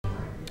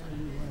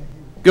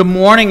Good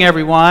morning,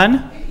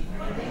 everyone.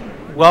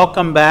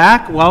 Welcome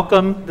back.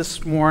 Welcome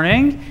this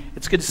morning.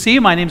 It's good to see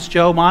you. My name is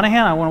Joe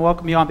Monahan. I want to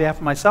welcome you on behalf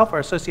of myself, our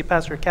Associate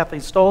Pastor Kathleen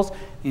Stoles,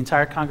 the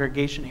entire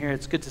congregation here.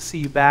 It's good to see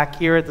you back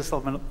here at this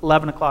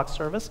 11 o'clock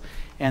service.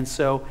 And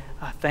so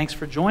thanks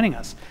for joining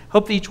us.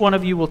 Hope that each one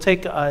of you will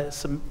take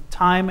some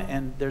time,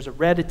 and there's a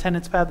red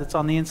attendance pad that's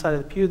on the inside of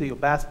the pew that you'll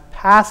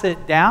pass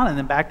it down and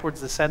then back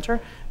towards the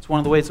center. It's one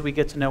of the ways that we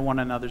get to know one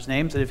another's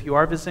names. And if you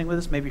are visiting with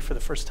us, maybe for the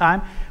first time,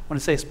 I want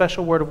to say a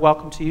special word of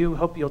welcome to you. We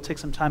hope you'll take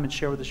some time and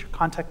share with us your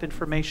contact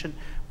information.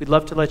 We'd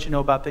love to let you know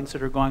about things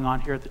that are going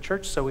on here at the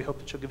church, so we hope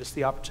that you'll give us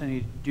the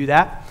opportunity to do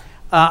that.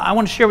 I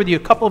want to share with you a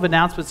couple of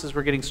announcements as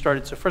we're getting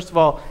started. So first of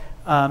all,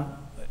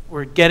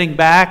 we're getting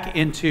back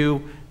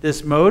into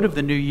this mode of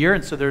the new year,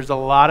 and so there's a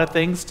lot of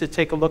things to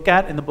take a look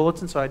at in the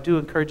bulletin, so I do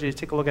encourage you to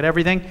take a look at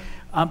everything.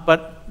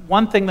 But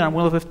one thing that I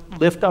want to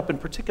lift up in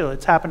particular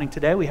that's happening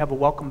today, we have a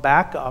welcome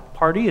back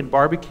party and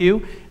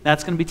barbecue.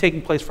 That's going to be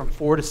taking place from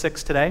 4 to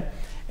 6 today.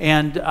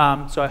 And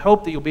so I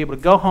hope that you'll be able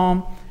to go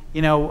home,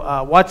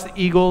 watch the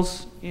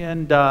Eagles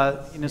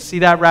and see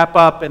that wrap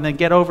up, and then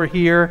get over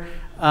here.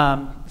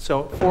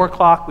 So at 4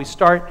 o'clock we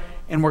start.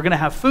 And we're going to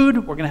have food,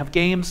 we're going to have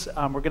games,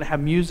 we're going to have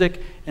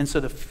music, and so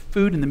the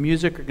food and the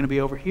music are going to be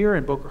over here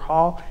in Boker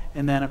Hall,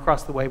 and then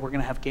across the way we're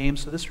going to have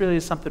games. So this really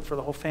is something for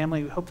the whole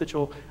family. We hope that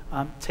you'll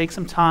take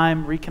some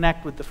time,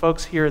 reconnect with the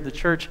folks here at the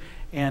church,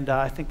 and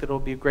I think that it'll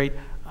be a great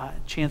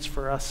chance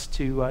for us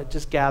to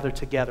just gather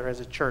together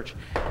as a church.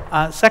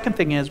 Second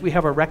thing is we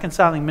have a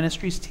Reconciling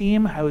Ministries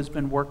team who has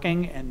been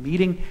working and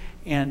meeting,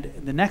 and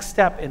the next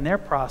step in their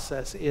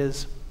process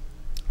is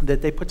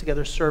that they put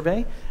together a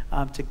survey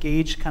to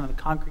gauge kind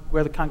of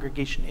where the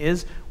congregation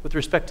is with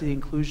respect to the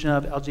inclusion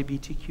of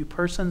LGBTQ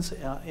persons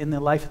in the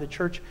life of the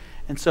church.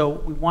 And so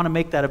we want to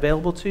make that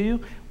available to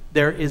you.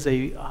 There is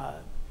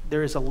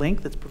a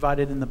link that's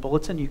provided in the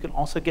bulletin. You can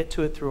also get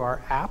to it through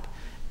our app.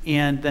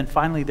 And then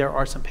finally, there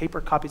are some paper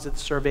copies of the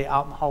survey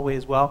out in the hallway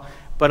as well.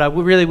 But I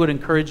really would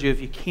encourage you,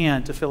 if you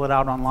can, to fill it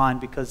out online,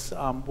 because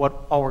all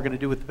we're going to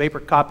do with the paper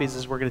copies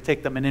is we're going to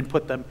take them and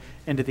input them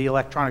into the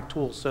electronic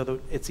tools so that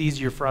it's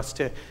easier for us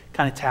to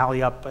kind of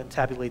tally up and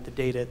tabulate the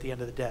data at the end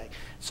of the day.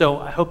 So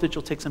I hope that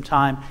you'll take some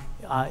time.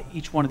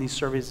 Each one of these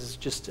surveys is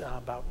just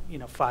about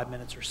 5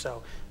 minutes or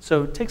so.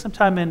 So take some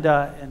time and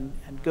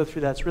go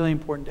through that. It's really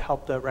important to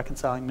help the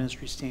Reconciling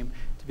Ministries team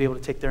to be able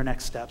to take their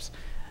next steps.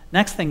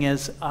 Next thing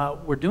is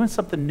we're doing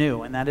something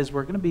new, and that is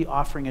we're going to be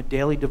offering a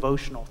daily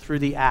devotional through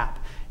the app.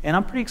 And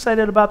I'm pretty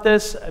excited about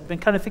this. I've been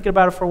kind of thinking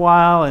about it for a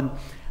while,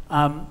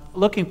 and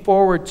looking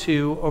forward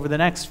to over the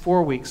next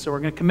 4 weeks. So we're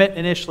going to commit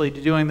initially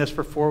to doing this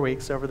for 4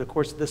 weeks over the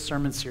course of this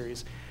sermon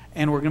series.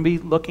 And we're going to be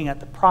looking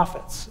at the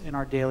prophets in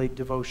our daily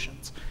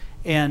devotions.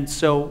 And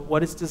so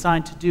what it's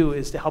designed to do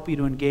is to help you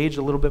to engage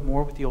a little bit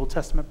more with the Old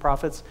Testament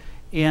prophets.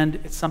 And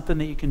it's something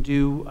that you can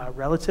do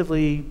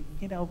relatively,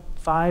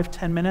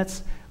 5-10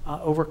 minutes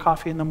over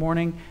coffee in the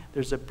morning.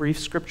 There's a brief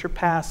scripture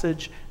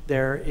passage.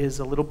 There is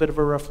a little bit of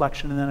a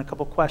reflection and then a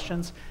couple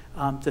questions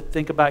to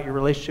think about your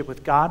relationship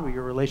with God or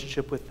your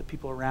relationship with the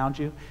people around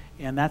you.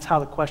 And that's how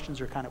the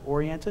questions are kind of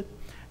oriented.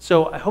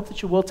 So I hope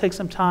that you will take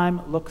some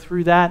time, look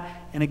through that.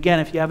 And again,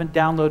 if you haven't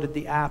downloaded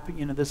the app,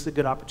 this is a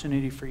good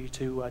opportunity for you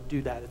to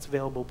do that. It's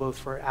available both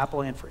for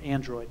Apple and for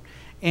Android.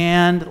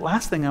 And the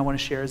last thing I want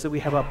to share is that we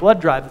have a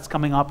blood drive that's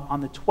coming up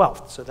on the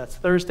 12th. So that's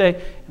Thursday,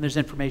 and there's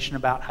information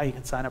about how you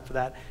can sign up for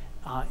that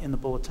in the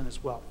bulletin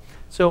as well.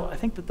 So I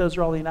think that those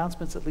are all the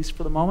announcements, at least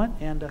for the moment.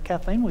 And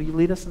Kathleen, will you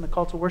lead us in the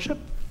call to worship?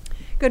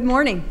 Good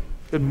morning.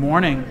 Good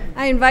morning.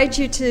 I invite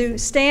you to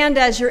stand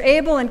as you're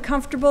able and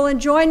comfortable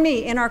and join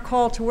me in our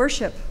call to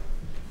worship.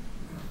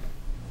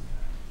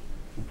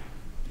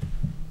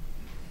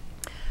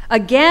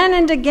 Again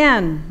and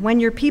again, when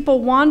your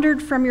people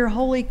wandered from your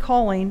holy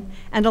calling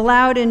and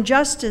allowed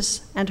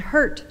injustice and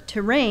hurt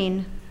to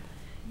reign,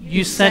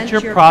 you sent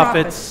your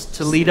prophets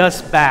to lead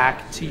us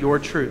back to your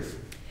truth.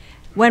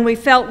 When we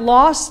felt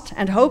lost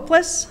and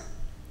hopeless,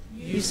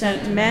 you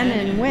sent men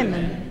and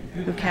women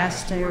who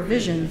cast a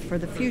vision for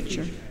the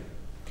future.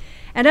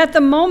 And at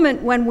the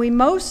moment when we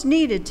most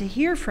needed to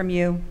hear from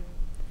you,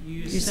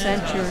 you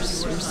sent your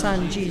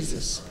son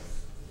Jesus.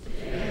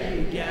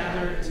 Today we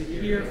gather to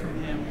hear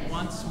from him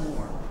once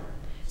more,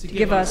 to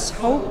give us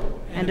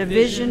hope and a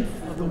vision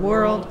of the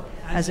world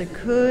as it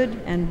could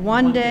and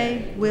one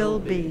day will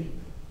be.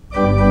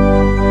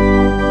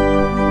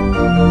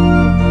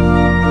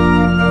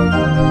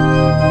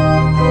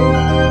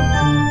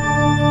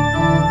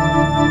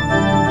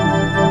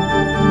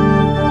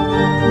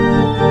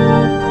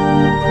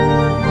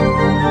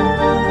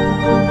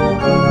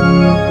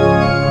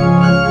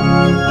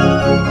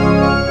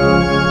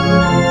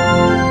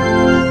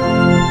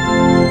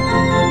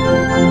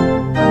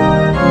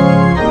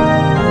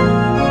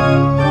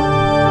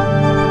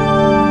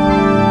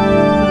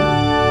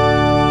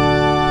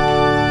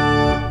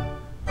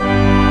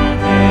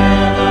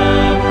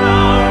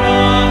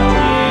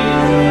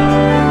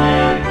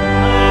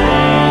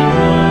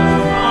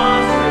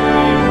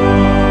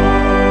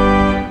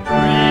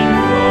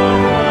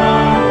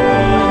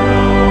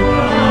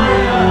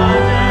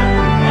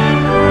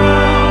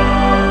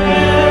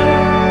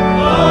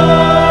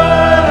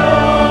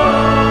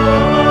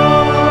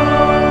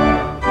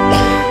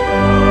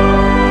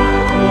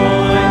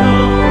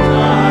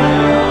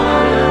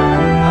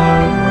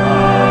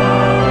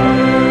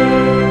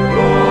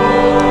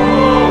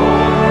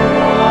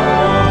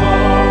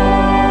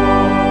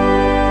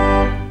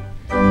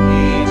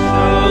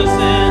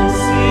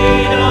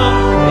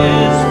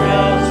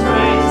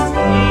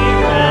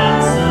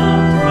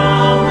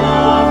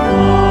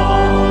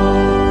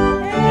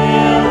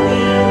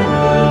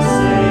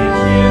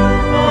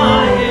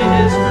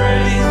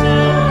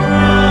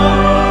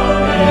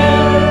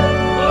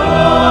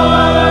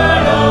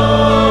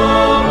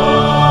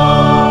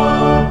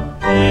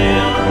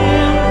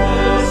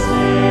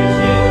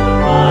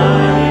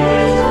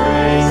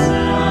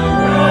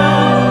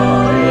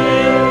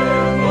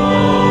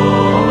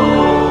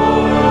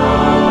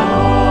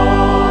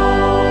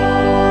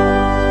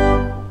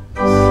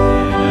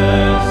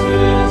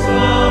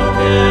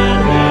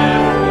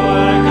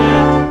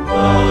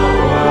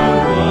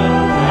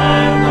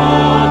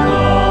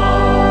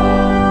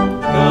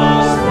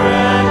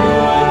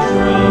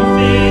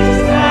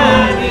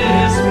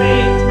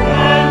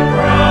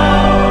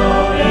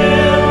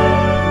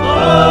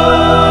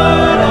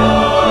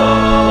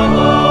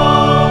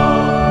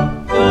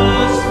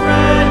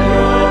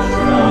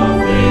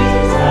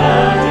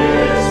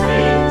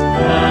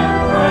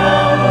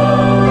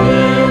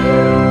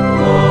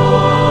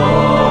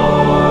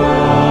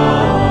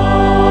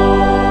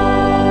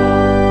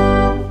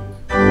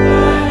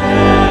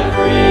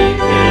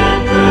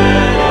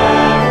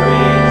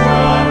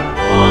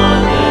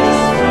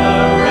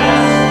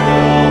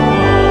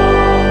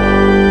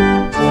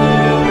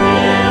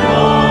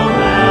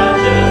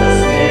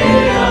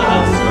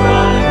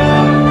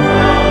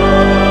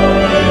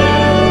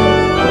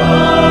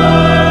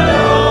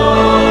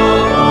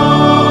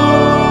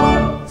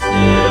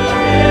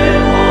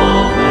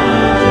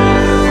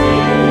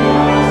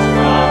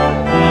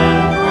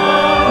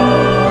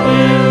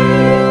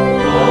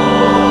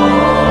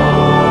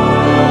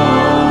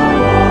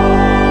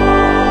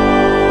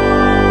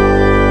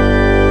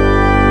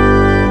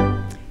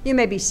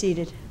 may be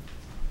seated.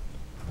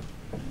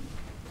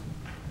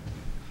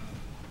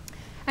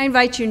 I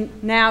invite you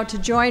now to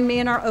join me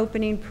in our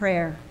opening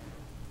prayer.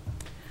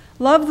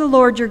 Love the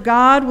Lord your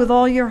God with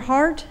all your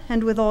heart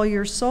and with all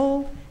your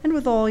soul and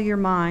with all your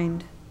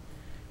mind.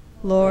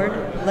 Lord,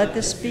 let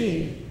this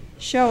be.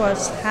 Show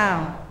us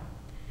how.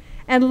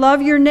 And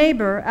love your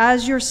neighbor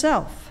as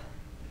yourself.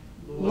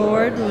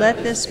 Lord,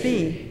 let this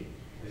be.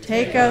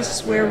 Take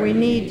us where we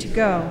need to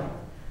go.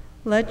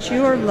 Let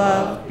your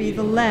love be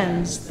the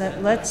lens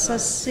that lets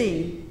us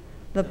see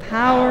the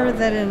power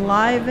that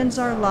enlivens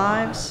our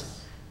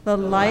lives, the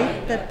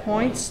light that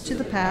points to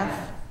the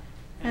path,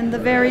 and the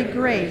very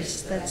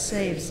grace that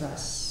saves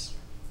us.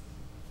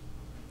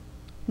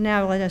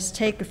 Now let us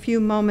take a few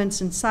moments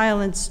in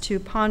silence to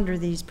ponder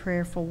these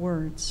prayerful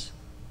words.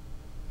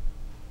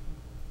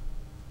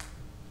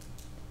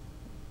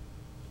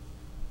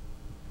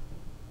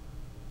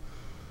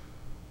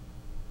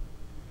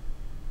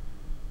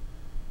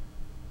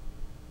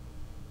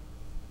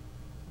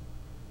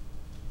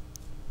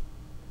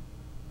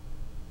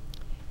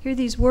 Hear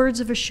these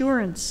words of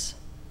assurance.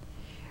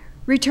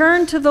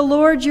 Return to the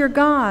Lord your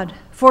God,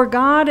 for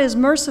God is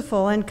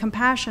merciful and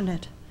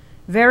compassionate,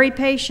 very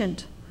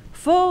patient,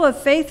 full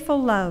of faithful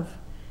love,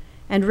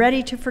 and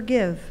ready to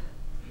forgive.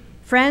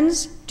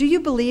 Friends, do you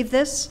believe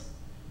this?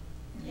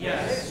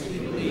 Yes, we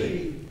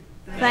believe.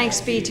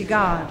 Thanks be to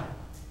God.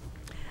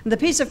 And the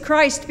peace of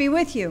Christ be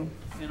with you.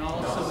 And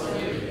also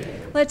with you.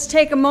 Let's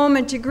take a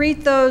moment to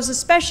greet those,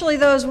 especially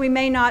those we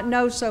may not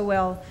know so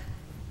well.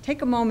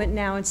 Take a moment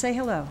now and say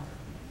hello.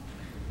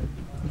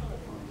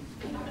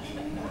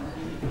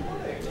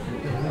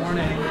 Good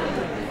morning.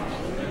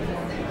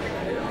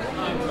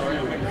 I'm sorry,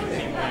 I'm a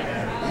team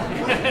player.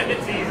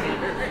 It's easier.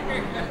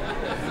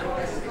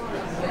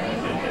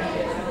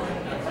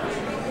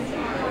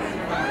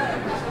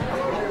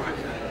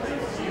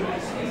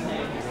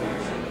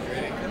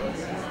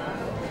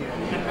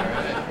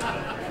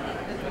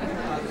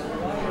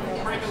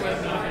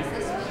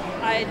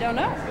 I don't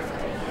know.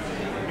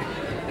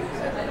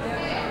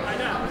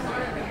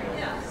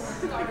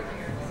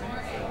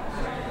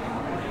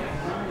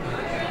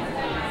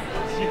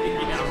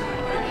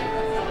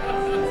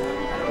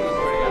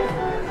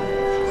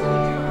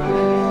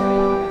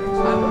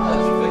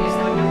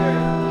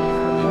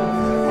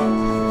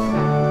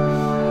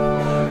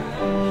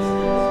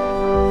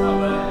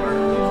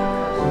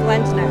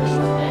 Glenn's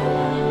next.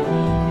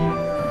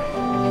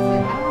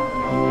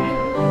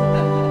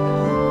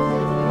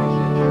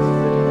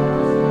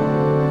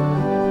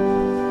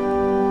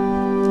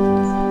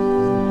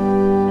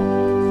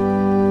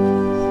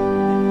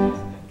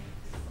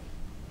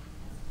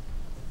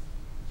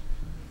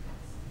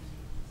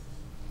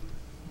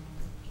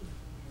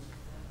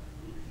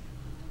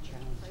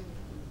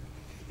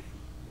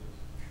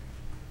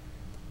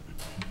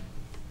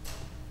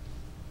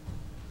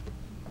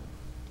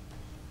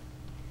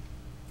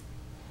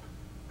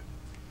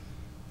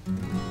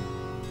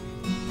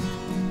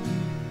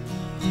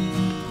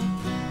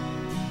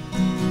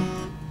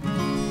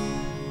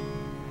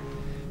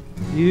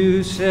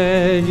 You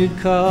said you'd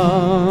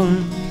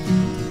come,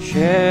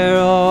 share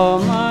all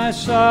my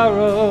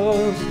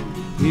sorrows.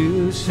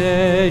 You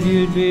said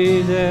you'd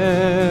be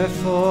there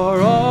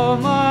for all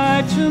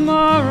my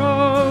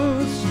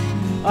tomorrows.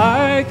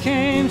 I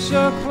came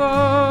so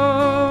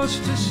close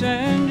to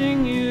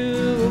sending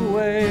you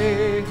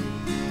away,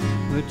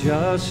 but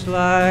just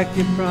like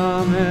you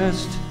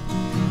promised,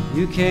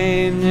 you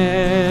came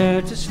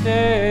there to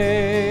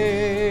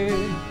stay.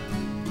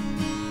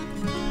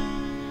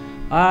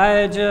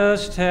 I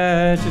just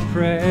had to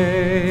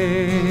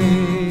pray.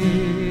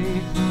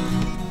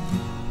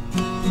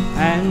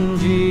 And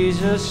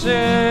Jesus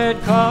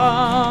said,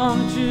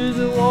 come to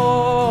the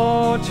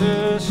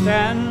water,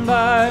 stand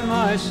by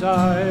my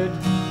side.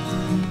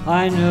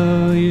 I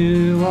know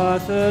you are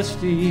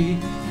thirsty,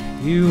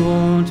 you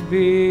won't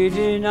be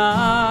denied.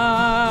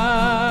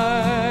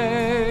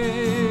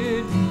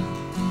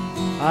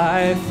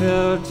 I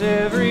felt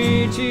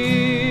every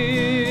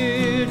teardrop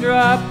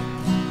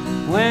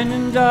when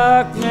in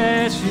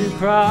darkness you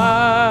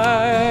cried,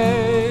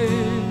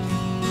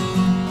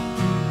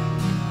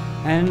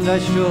 and I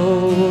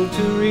strove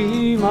to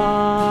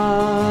remind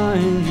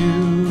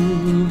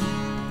you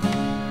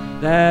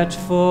that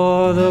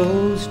for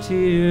those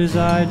tears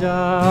I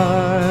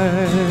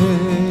died.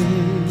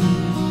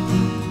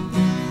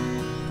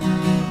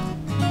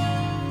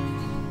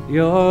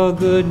 Your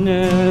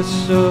goodness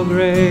so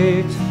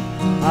great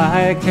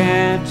I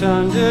can't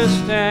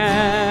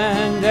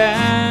understand,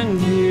 and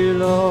dear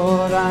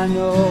Lord, I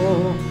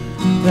know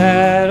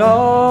that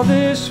all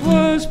this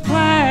was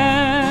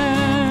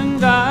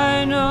planned.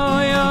 I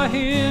know you're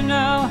here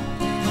now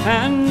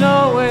and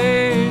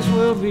always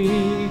will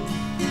be.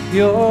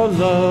 Your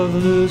love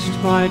loosed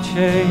my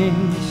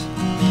chains,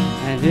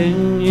 and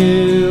in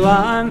you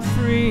I'm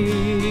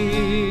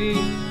free.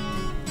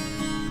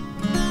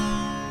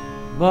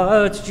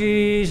 But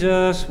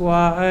Jesus,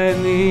 why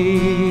me?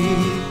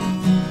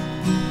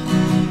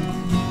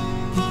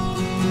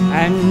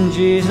 And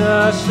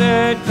Jesus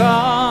said,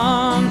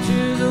 come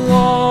to the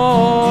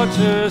water,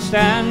 water,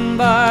 stand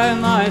by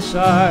my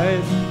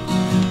side.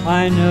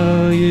 I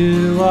know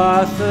you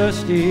are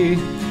thirsty,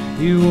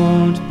 you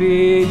won't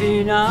be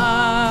denied.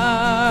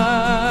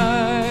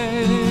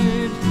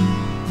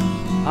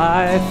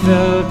 I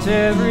felt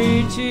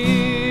every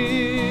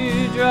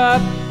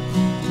teardrop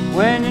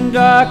when in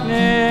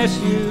darkness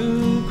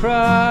you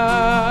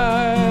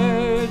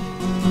cried,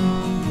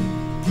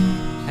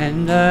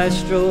 and I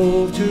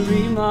strove to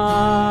remind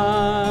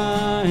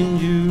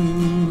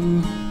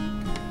you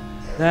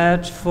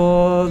that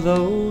for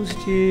those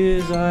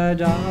tears I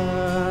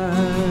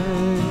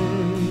died.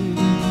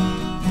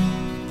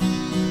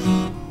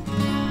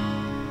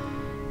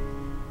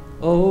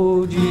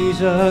 Oh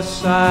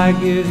Jesus, I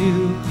give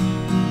you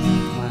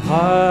my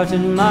heart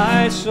and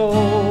my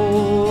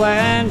soul,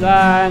 and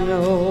I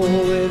know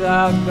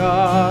without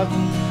God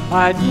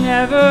I'd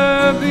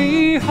never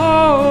be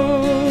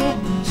whole.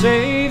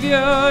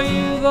 Savior,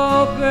 you've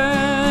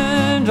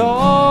opened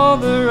all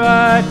the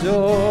right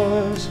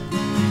doors,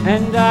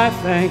 and I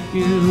thank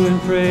you and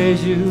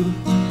praise you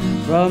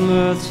from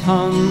earth's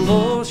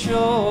humble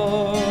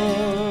shores.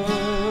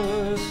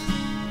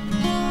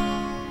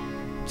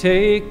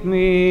 Take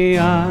me,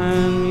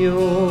 I'm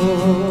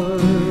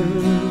yours.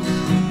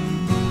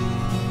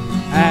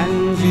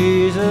 And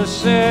Jesus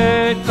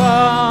said,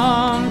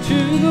 come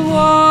to the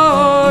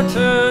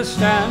water,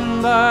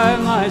 stand by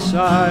my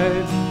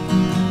side.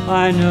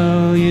 I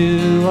know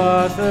you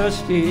are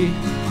thirsty,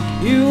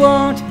 you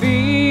won't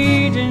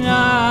be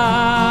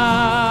denied.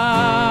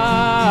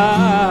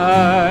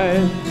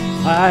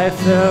 I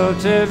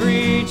felt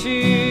every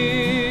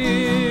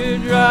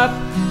teardrop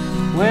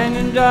when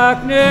in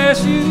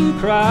darkness you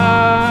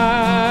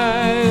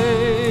cried,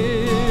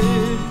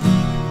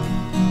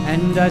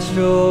 and I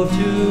strove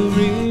to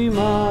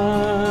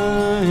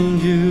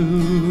remind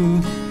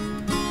you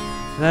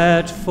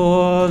that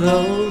for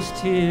those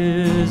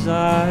tears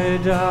I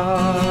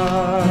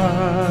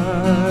died.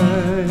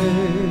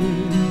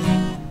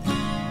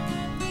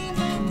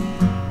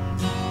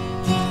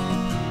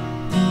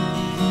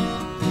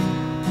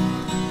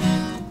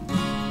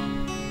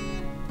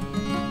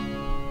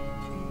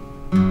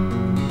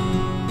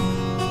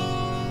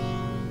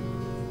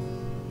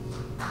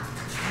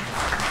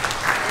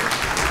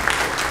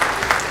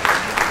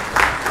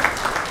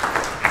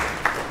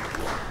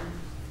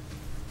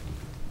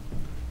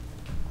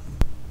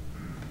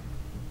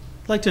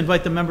 I'd like to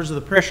invite the members of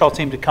the prayer shawl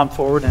team to come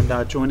forward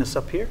and join us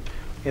up here.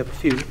 We have a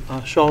few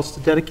shawls to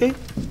dedicate.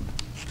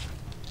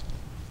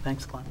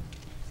 Thanks, Glenn.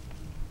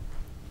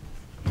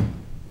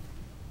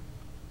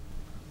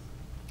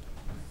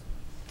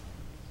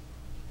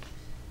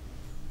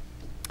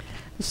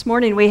 This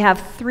morning we have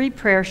 3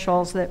 prayer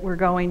shawls that we're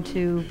going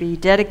to be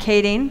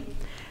dedicating.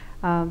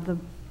 The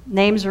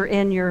names are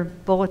in your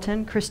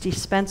bulletin: Christy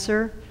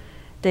Spencer,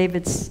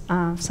 David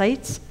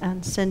Seitz,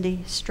 and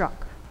Cindy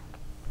Struck.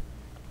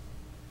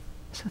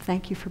 So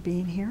thank you for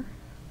being here.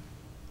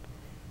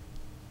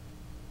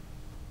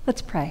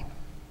 Let's pray.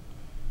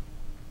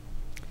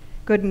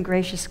 Good and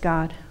gracious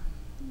God,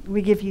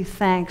 we give you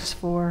thanks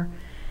for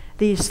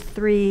these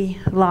 3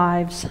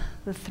 lives,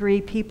 the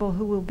 3 people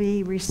who will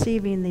be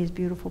receiving these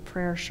beautiful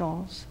prayer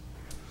shawls.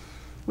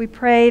 We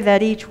pray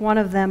that each one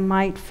of them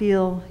might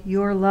feel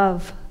your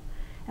love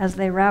as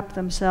they wrap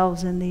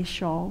themselves in these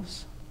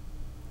shawls,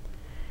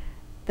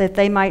 that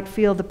they might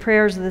feel the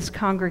prayers of this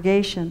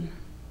congregation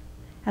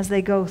as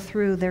they go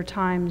through their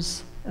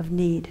times of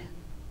need.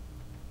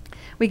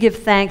 We give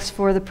thanks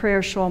for the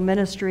prayer shawl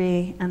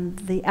ministry and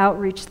the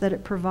outreach that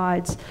it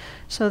provides,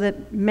 so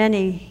that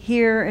many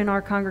here in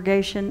our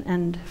congregation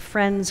and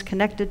friends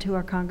connected to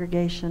our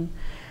congregation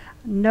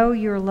know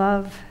your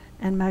love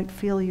and might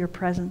feel your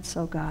presence,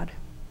 oh God.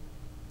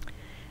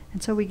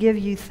 And so we give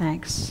you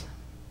thanks.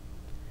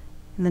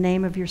 In the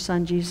name of your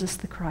Son, Jesus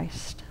the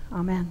Christ.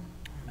 Amen.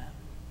 Amen.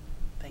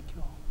 Thank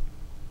you all.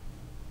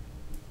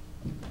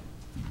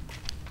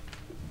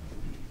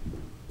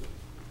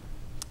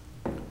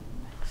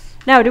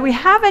 Now, do we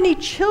have any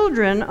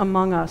children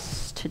among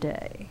us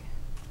today?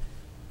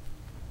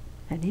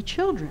 Any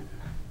children?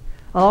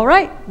 All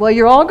right. Well,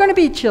 you're all going to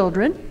be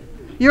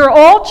children. You're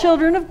all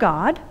children of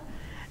God.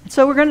 And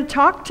so we're going to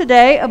talk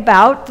today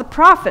about the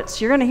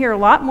prophets. You're going to hear a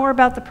lot more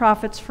about the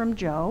prophets from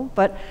Joe,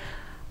 but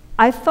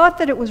I thought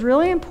that it was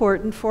really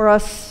important for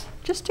us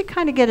just to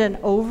kind of get an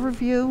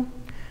overview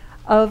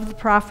of the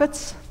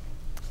prophets.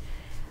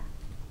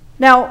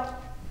 Now,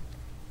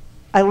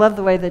 I love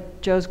the way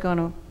that Joe's going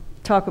to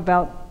talk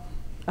about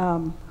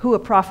who a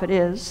prophet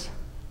is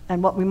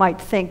and what we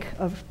might think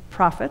of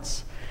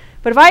prophets.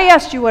 But if I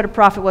asked you what a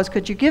prophet was,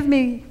 could you give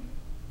me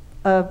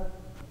a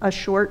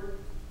short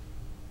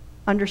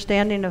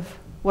understanding of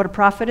what a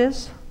prophet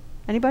is?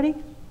 Anybody?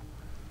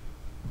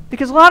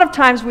 Because a lot of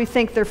times we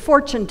think they're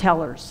fortune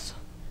tellers,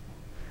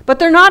 but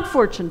they're not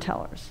fortune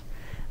tellers.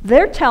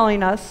 They're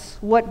telling us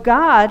what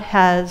God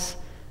has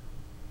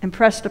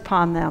impressed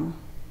upon them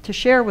to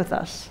share with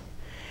us.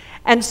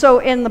 And so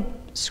in the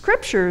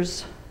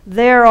scriptures,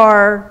 there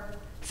are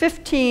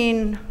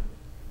 15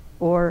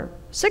 or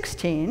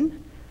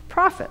 16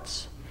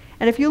 prophets.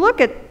 And if you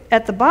look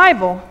at the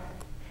Bible,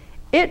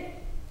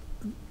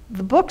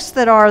 the books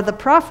that are the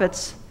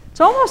prophets, it's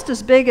almost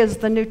as big as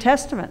the New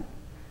Testament.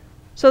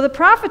 So the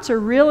prophets are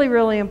really,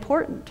 really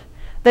important.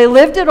 They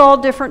lived at all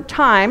different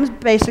times,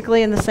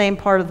 basically in the same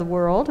part of the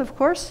world, of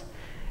course,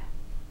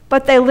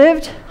 but they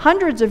lived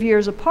hundreds of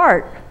years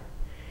apart.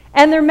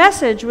 And their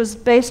message was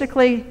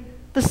basically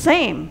the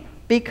same,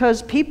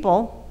 because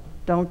people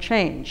don't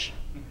change.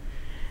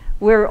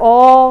 We're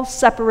all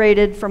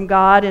separated from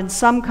God in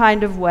some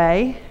kind of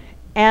way,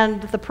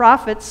 and the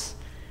prophets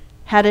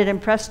had it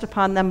impressed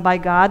upon them by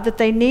God that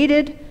they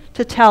needed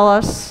to tell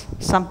us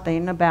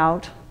something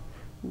about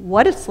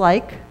what it's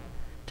like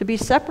to be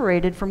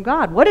separated from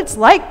God, what it's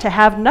like to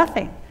have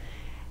nothing.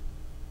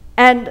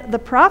 And the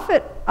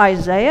prophet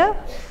Isaiah,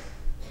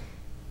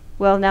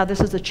 well, now this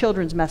is a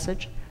children's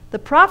message. The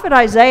prophet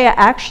Isaiah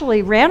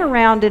actually ran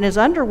around in his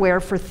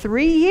underwear for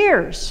 3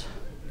 years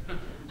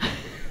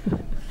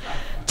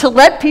to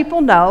let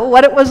people know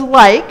what it was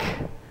like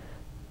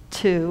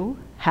to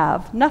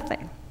have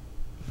nothing.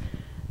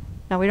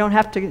 Now, we don't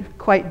have to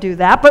quite do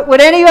that, but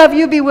would any of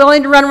you be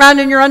willing to run around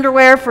in your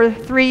underwear for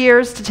 3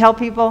 years to tell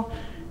people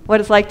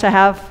what it's like to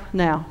have?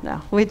 No.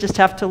 We just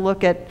have to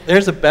look at...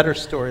 There's a better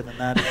story than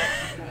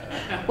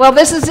that. Well,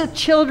 this is a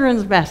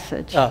children's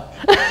message. Oh.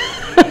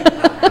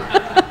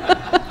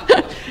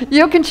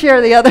 You can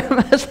share the other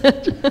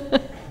message.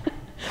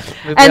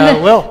 Maybe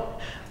I will.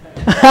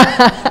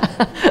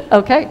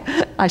 Okay,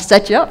 I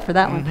set you up for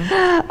that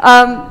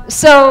one.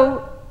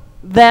 So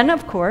then,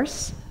 of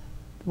course,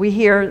 we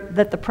hear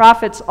that the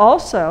prophets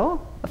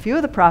also, a few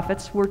of the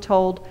prophets, were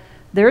told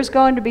there's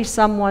going to be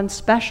someone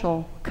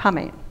special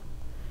coming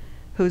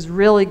who's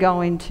really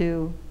going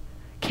to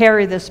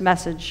carry this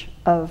message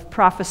of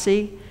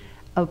prophecy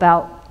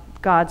about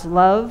God's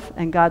love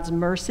and God's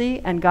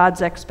mercy and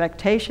God's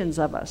expectations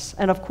of us.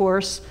 And of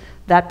course,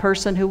 that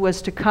person who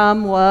was to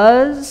come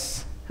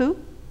was who?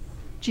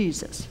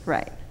 Jesus,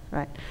 right.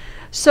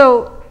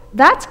 So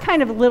that's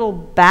kind of a little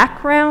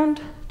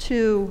background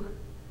to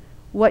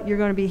what you're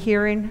going to be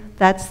hearing.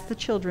 That's the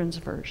children's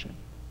version.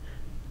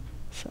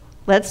 So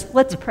let's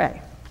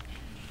pray.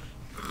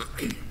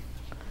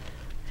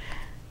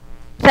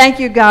 Thank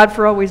you, God,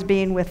 for always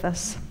being with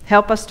us.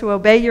 Help us to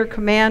obey your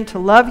command to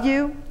love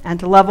you and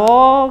to love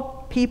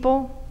all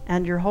people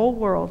and your whole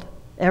world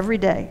every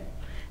day.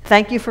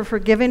 Thank you for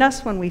forgiving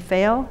us when we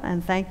fail,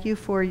 and thank you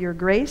for your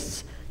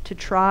grace to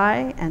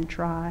try and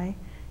try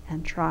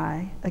and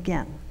try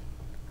again.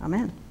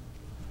 Amen.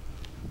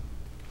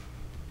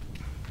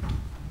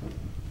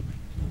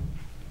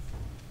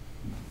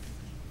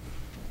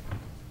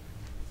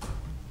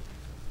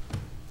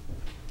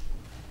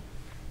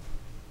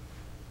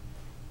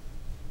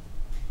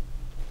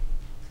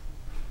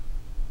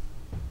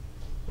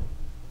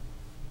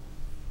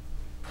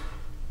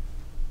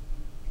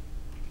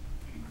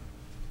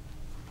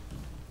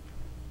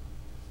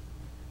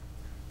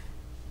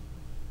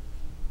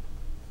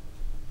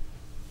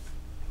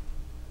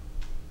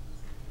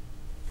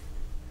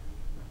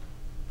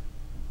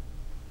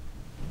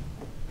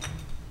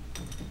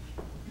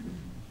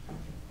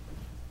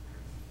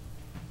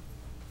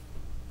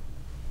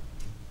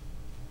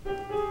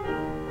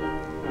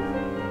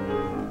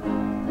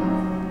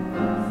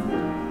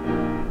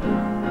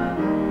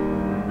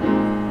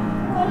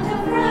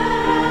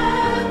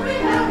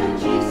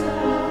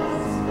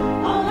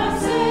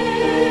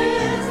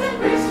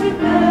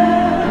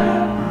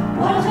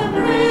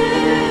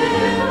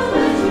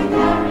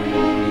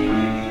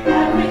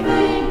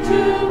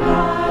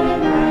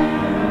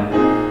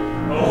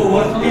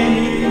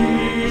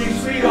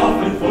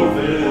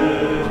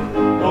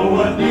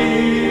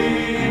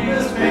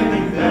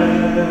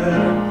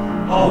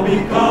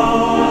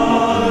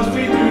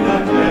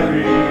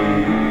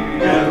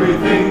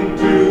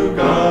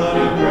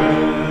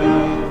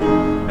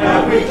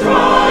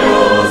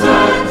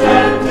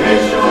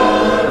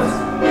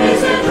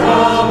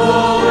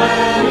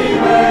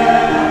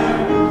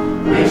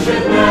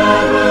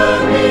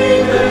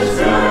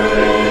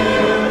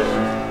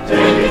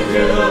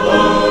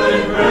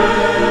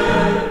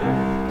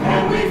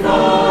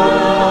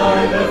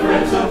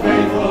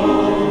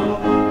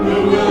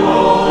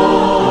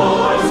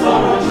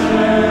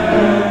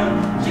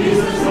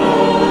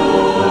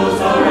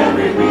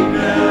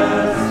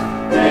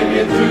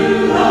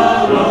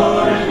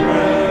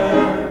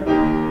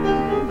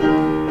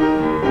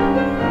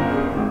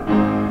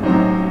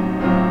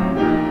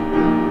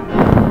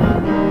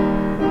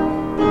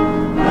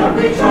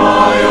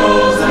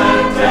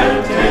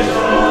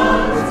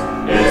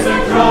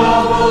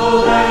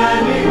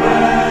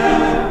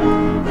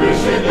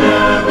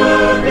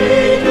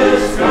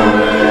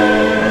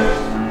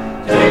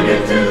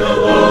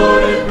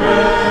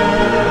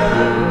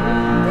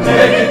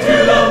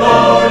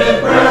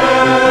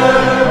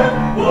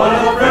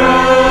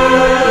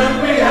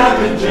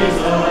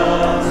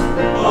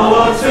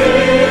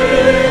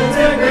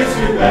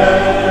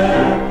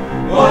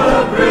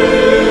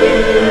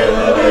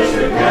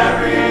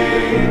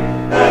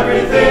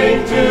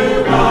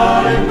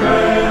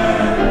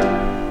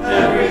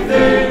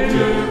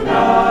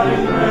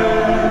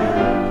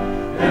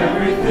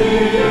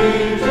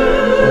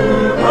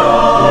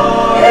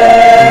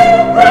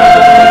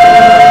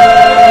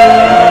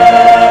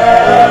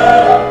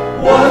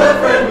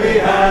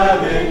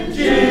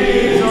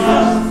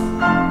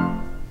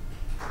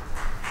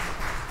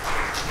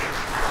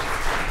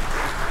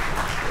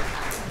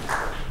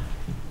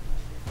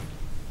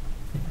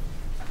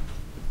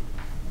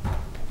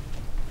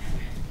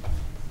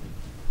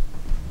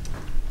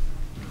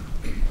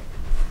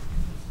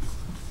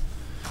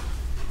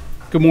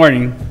 Good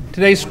morning.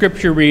 Today's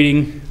scripture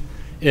reading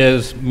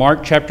is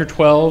Mark chapter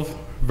 12,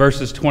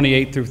 verses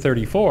 28 through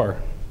 34.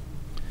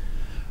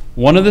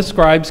 One of the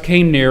scribes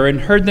came near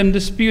and heard them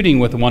disputing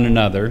with one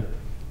another,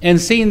 and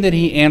seeing that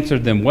he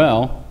answered them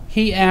well,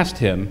 he asked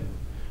him,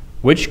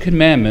 "Which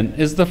commandment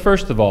is the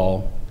first of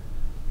all?"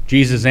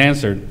 Jesus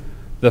answered,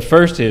 "The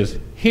first is,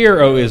 Hear,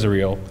 O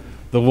Israel,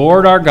 the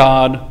Lord our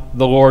God,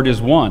 the Lord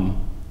is one.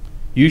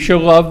 You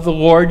shall love the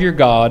Lord your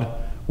God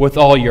with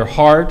all your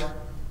heart,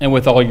 and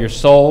with all your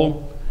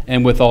soul,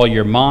 and with all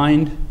your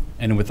mind,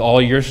 and with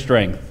all your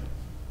strength.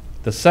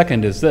 The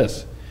second is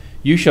this,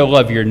 you shall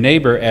love your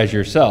neighbor as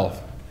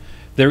yourself.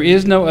 There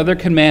is no other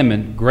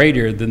commandment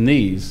greater than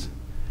these."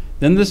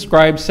 Then the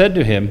scribe said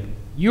to him,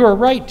 "You are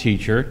right,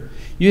 teacher.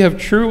 You have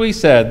truly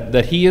said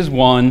that he is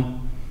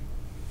one,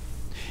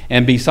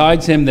 and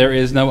besides him there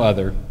is no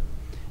other,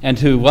 and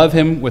to love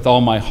him with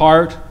all my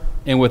heart,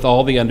 and with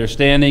all the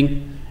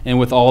understanding, and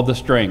with all the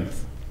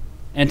strength,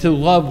 and to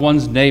love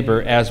one's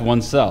neighbor as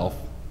oneself.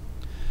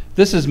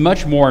 This is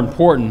much more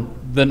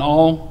important than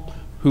all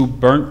who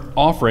burnt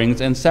offerings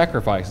and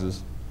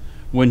sacrifices."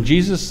 When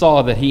Jesus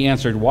saw that he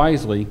answered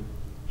wisely,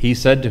 he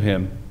said to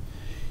him,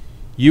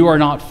 "You are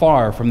not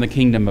far from the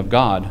kingdom of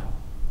God."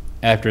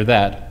 After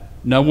that,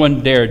 no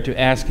one dared to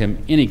ask him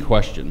any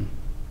question.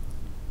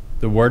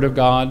 The word of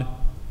God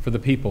for the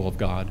people of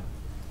God.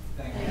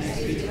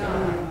 Thanks be to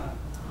God.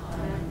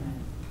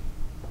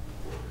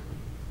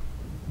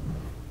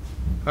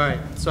 All right,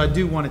 so I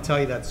do want to tell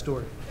you that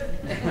story.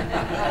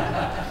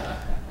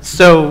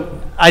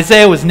 So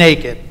Isaiah was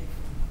naked,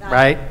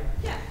 right?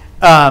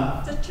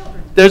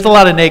 There's a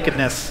lot of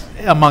nakedness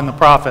among the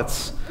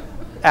prophets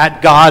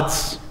at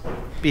God's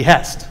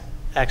behest,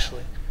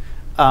 actually.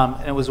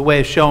 And it was a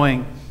way of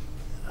showing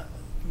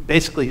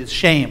basically the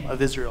shame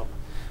of Israel.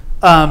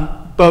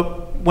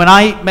 But when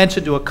I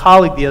mentioned to a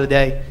colleague the other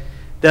day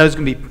that I was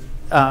going to be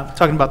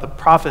talking about the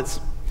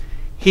prophets,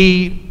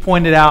 he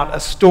pointed out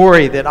a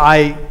story that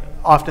I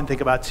often think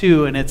about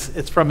too, and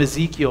it's from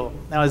Ezekiel.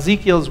 Now,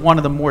 Ezekiel is one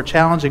of the more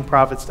challenging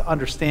prophets to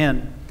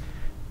understand,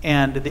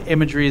 and the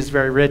imagery is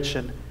very rich.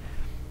 And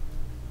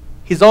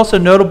he's also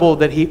notable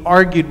that he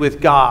argued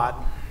with God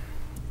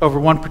over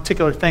one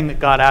particular thing that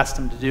God asked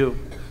him to do.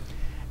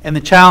 And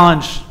the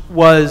challenge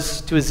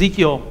was to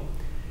Ezekiel,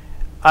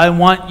 I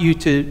want you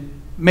to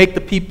make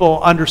the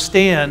people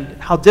understand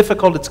how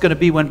difficult it's going to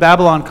be when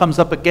Babylon comes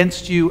up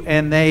against you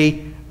and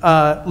they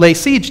lay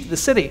siege to the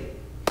city.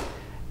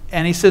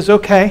 And he says,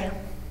 okay,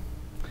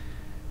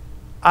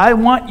 I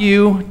want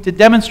you to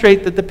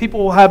demonstrate that the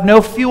people will have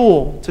no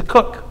fuel to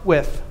cook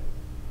with.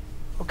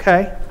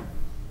 Okay?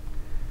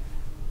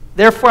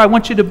 Therefore, I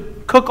want you to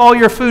cook all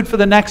your food for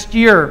the next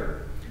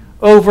year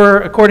over,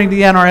 according to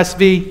the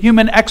NRSV,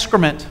 human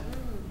excrement.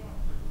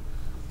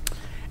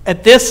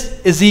 At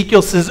this,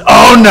 Ezekiel says,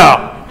 oh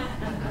no,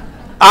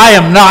 I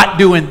am not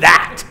doing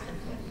that.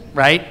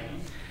 Right?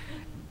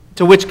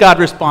 To which God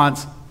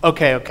responds,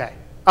 okay,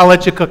 I'll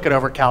let you cook it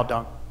over cow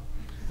dung.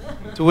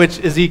 To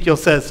which Ezekiel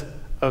says,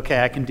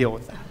 okay, I can deal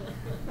with that.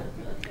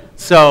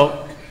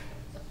 So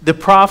the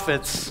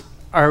prophets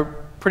are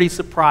pretty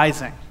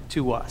surprising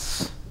to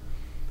us,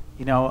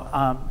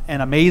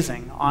 and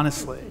amazing,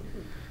 honestly.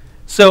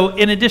 So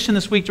in addition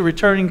this week to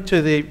returning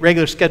to the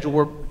regular schedule,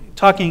 we're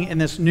talking in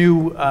this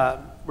new,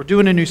 we're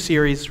doing a new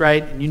series,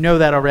 right? And you know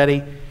that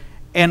already.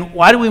 And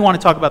why do we want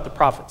to talk about the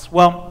prophets?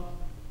 Well,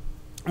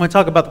 I want to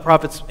talk about the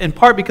prophets in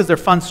part because they're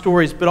fun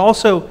stories, but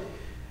also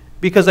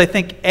because I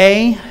think,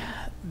 A,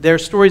 they're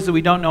stories that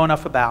we don't know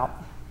enough about.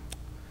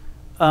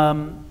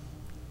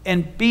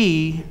 And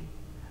B,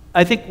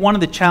 I think one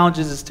of the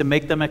challenges is to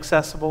make them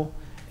accessible.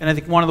 And I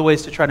think one of the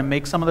ways to try to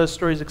make some of those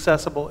stories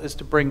accessible is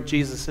to bring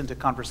Jesus into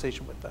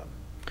conversation with them.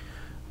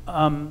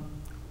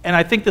 And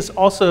I think this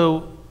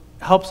also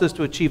helps us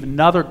to achieve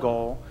another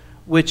goal,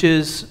 which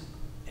is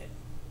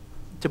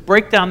to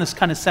break down this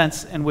kind of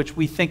sense in which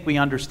we think we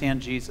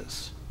understand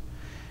Jesus.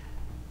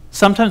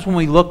 Sometimes when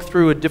we look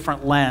through a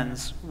different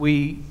lens,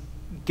 we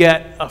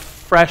get a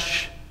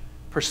fresh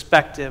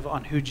perspective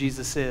on who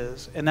Jesus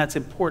is. And that's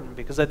important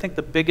because I think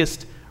the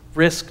biggest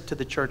risk to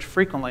the church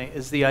frequently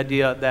is the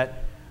idea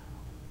that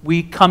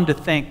we come to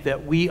think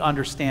that we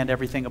understand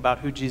everything about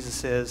who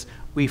Jesus is.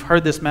 We've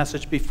heard this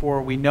message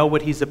before. We know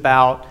what he's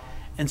about.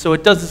 And so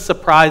it doesn't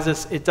surprise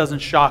us. It doesn't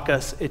shock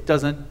us. It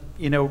doesn't,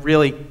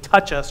 really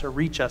touch us or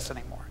reach us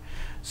anymore.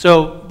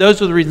 So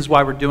those are the reasons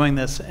why we're doing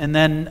this. And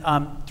then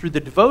through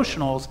the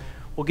devotionals,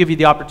 we'll give you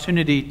the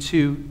opportunity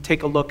to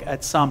take a look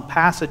at some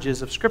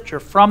passages of Scripture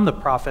from the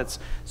prophets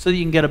so that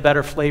you can get a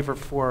better flavor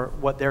for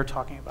what they're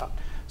talking about.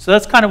 So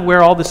that's kind of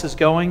where all this is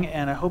going,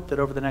 and I hope that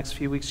over the next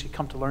few weeks you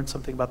come to learn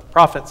something about the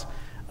prophets.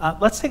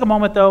 Let's take a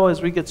moment, though,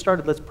 as we get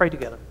started. Let's pray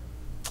together.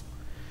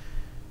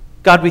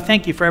 God, we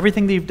thank you for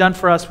everything that you've done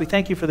for us. We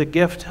thank you for the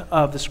gift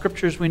of the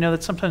Scriptures. We know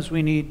that sometimes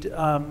we need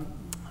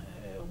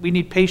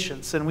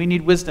patience, and we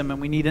need wisdom, and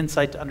we need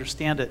insight to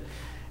understand it,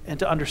 and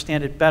to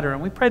understand it better.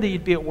 And we pray that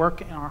you'd be at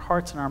work in our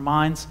hearts and our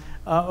minds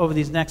over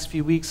these next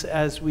few weeks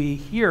as we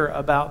hear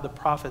about the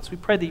prophets. We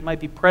pray that you might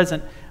be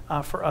present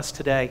for us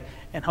today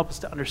and help us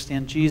to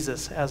understand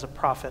Jesus as a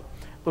prophet.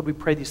 Lord, we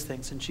pray these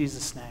things in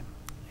Jesus' name.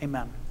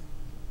 Amen.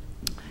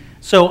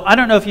 So I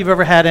don't know if you've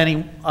ever had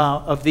any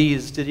of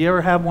these. Did you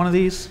ever have one of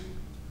these?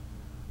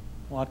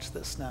 Watch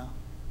this now.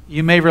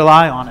 You may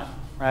rely on it,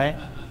 right?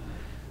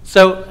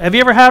 So have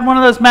you ever had one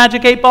of those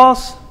magic 8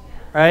 balls?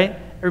 Right?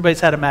 Everybody's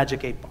had a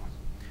magic 8 ball.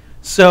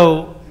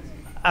 So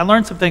I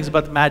learned some things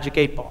about the magic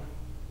 8 ball.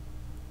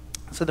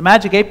 So the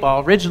magic 8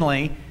 ball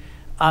originally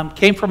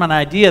came from an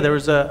idea. There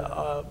was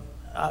a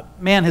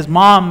man, his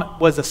mom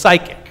was a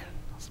psychic,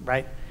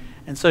 right?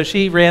 And so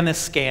she ran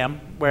this scam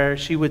where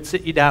she would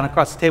sit you down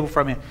across the table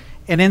from you,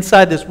 and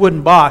inside this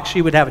wooden box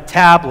she would have a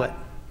tablet,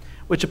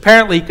 which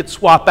apparently you could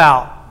swap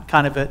out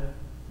kind of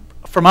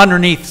from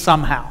underneath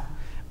somehow.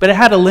 But it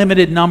had a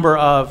limited number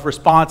of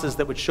responses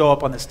that would show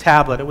up on this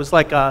tablet. It was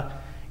like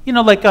a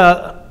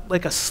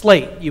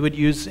slate you would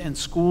use in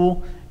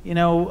school,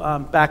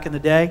 back in the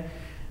day.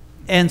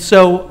 And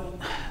so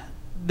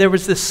there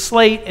was this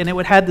slate, and it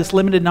would have this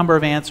limited number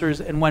of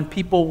answers, and when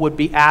people would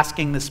be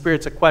asking the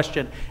spirits a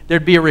question,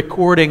 there'd be a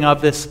recording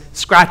of this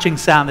scratching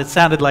sound that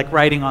sounded like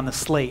writing on the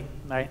slate,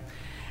 right?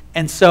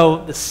 And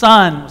so the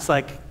son was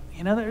like,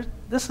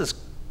 this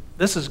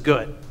is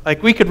good.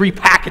 Like, we could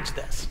repackage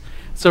this.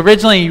 So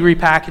originally he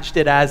repackaged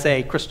it as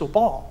a crystal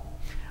ball.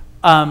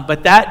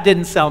 But that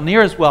didn't sell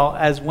near as well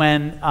as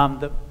when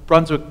the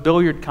Brunswick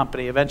Billiard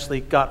Company eventually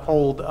got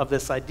hold of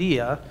this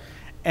idea,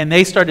 and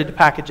they started to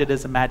package it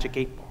as a magic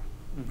 8 ball.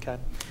 Okay,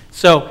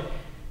 so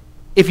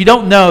if you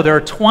don't know, there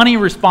are 20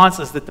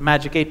 responses that the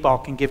magic 8 ball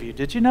can give you.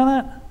 Did you know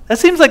that? That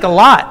seems like a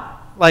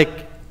lot,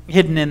 like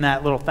hidden in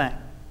that little thing.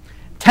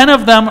 10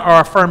 of them are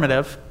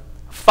affirmative,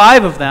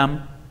 5 of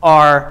them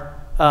are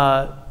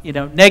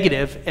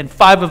negative, and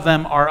 5 of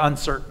them are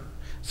uncertain.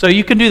 So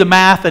you can do the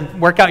math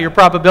and work out your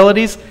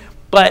probabilities,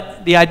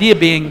 but the idea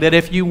being that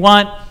if you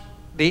want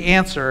the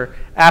answer,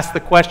 ask the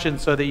question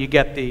so that you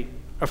get the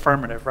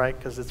affirmative, right?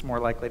 Because it's more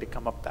likely to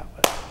come up that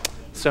way.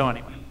 So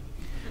anyway.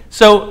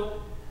 So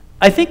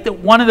I think that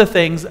one of the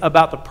things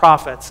about the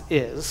prophets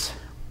is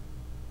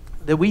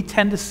that we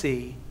tend to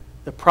see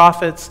the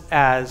prophets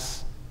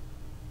as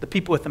the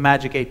people with the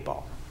magic 8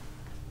 ball.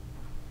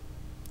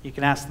 You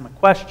can ask them a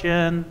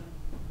question,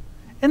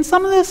 and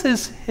some of this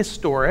is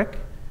historic.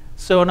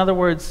 So in other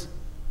words,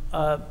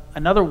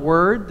 another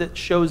word that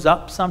shows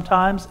up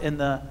sometimes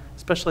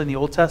especially in the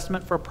Old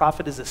Testament for a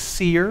prophet is a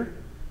seer.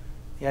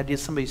 The idea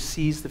is somebody who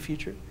sees the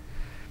future.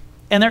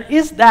 And there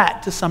is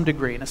that to some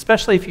degree, and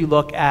especially if you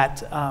look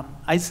at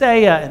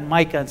Isaiah and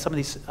Micah and some of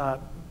these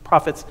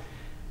prophets,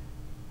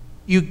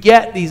 you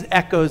get these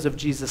echoes of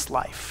Jesus'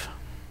 life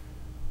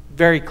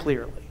very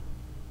clearly.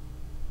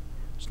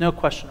 There's no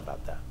question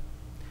about that.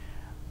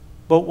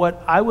 But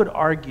what I would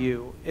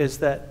argue is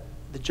that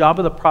the job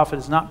of the prophet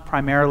is not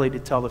primarily to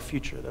tell the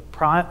future. The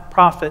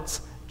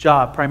prophet's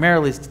job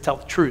primarily is to tell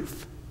the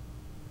truth.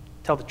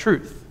 Tell the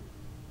truth.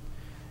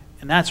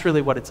 And that's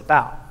really what it's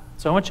about.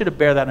 So I want you to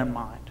bear that in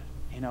mind.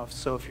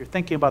 So if you're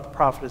thinking about the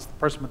prophet as the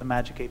person with the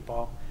magic 8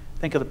 ball,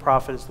 think of the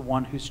prophet as the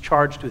one who's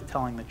charged with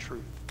telling the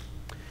truth.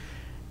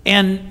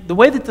 And the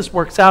way that this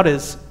works out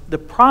is the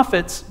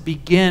prophets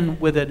begin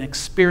with an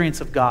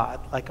experience of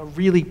God, like a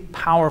really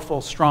powerful,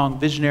 strong,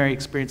 visionary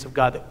experience of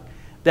God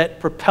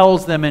that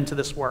propels them into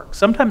this work,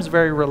 sometimes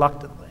very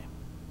reluctantly.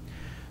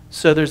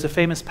 So there's a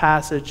famous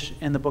passage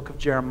in the book of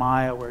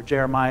Jeremiah where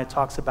Jeremiah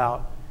talks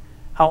about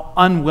how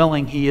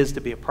unwilling he is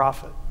to be a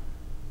prophet.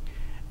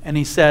 And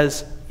he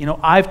says,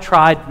 I've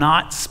tried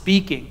not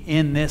speaking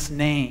in this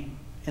name,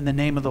 in the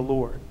name of the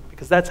Lord,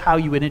 because that's how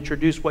you would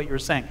introduce what you're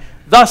saying.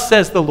 Thus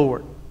says the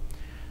Lord.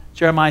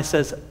 Jeremiah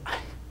says,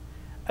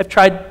 I've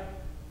tried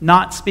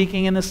not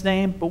speaking in this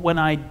name, but when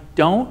I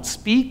don't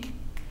speak,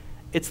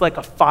 it's like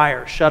a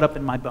fire shut up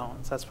in my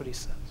bones. That's what he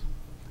says.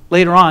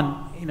 Later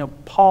on,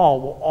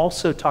 Paul will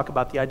also talk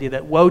about the idea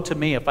that woe to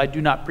me if I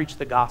do not preach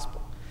the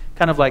gospel.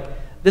 Kind of like,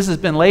 this has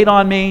been laid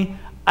on me.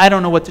 I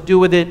don't know what to do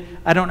with it.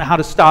 I don't know how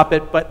to stop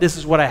it, but this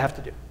is what I have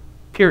to do.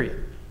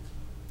 Period.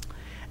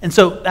 And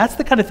so that's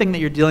the kind of thing that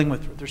you're dealing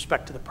with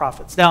respect to the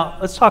prophets. Now,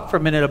 let's talk for a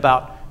minute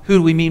about who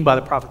do we mean by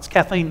the prophets.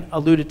 Kathleen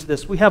alluded to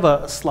this. We have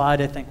a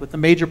slide, I think, with the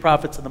major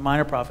prophets and the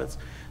minor prophets.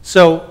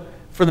 So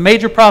for the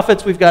major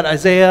prophets, we've got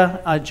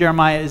Isaiah,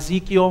 Jeremiah,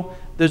 Ezekiel.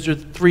 Those are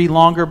 3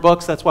 longer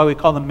books. That's why we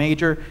call them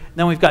major. And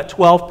then we've got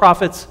 12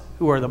 prophets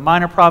who are the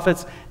minor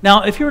prophets.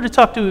 Now, if you were to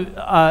talk to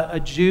a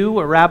Jew,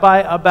 a rabbi,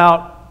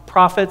 about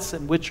prophets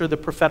and which are the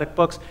prophetic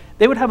books,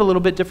 they would have a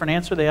little bit different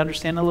answer. They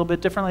understand it a little bit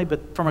differently.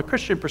 But from a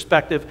Christian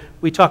perspective,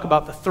 we talk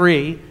about the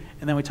 3,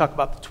 and then we talk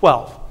about the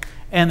 12.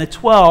 And the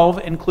 12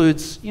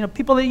 includes,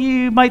 people that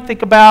you might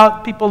think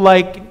about, people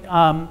like,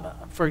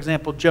 for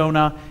example,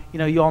 Jonah.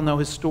 You all know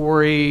his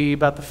story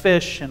about the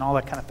fish and all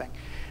that kind of thing.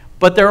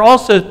 But there are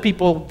also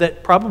people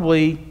that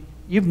probably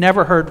you've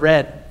never heard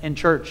read in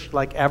church,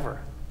 like ever.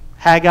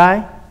 Haggai,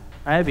 right?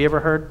 Have you ever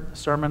heard a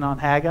sermon on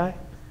Haggai?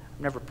 I've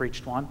never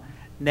preached one.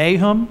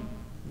 Nahum,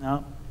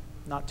 no,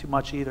 not too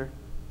much either.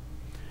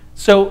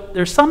 So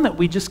there's some that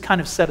we just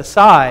kind of set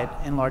aside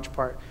in large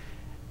part.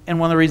 And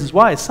one of the reasons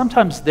why is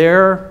sometimes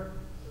their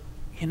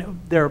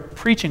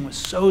preaching was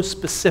so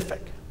specific,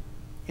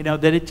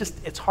 that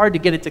it's hard to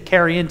get it to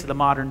carry into the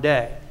modern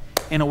day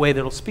in a way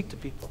that'll speak to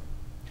people.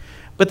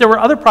 But there were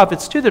other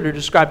prophets too that are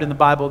described in the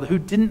Bible who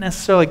didn't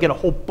necessarily get a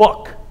whole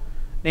book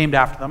named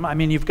after them. I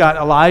mean, you've got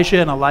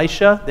Elijah and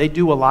Elisha. They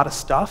do a lot of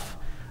stuff.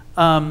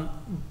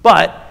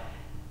 But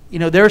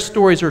their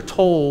stories are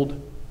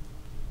told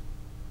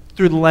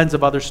through the lens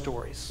of other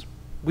stories.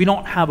 We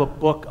don't have a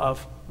book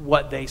of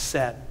what they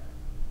said.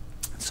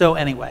 So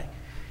anyway,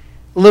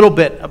 a little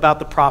bit about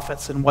the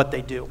prophets and what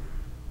they do.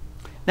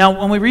 Now,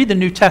 when we read the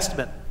New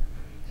Testament,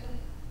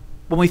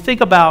 when we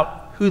think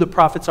about who the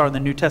prophets are in the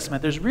New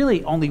Testament, there's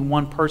really only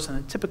one person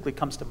that typically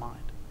comes to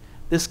mind.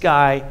 This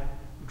guy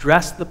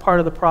dressed the part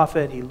of the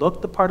prophet. He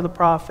looked the part of the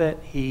prophet.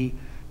 He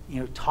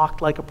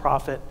talked like a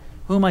prophet.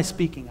 Who am I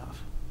speaking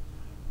of?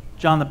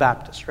 John the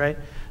Baptist, right?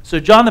 So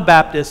John the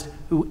Baptist,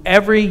 who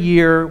every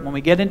year when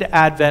we get into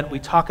Advent, we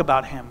talk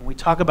about him. We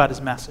talk about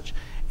his message.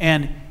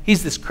 And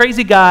he's this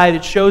crazy guy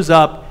that shows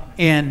up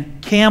in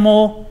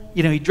camel,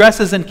 he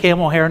dresses in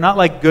camel hair, not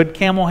like good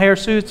camel hair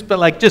suits, but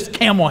like just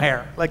camel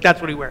hair. Like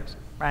that's what he wears,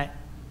 right?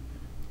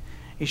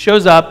 He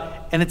shows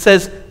up and it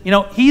says,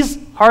 he's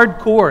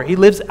hardcore. He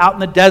lives out in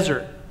the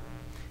desert.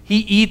 He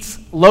eats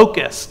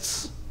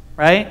locusts,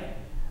 right?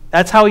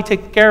 That's how he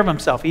takes care of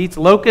himself. He eats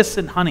locusts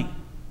and honey.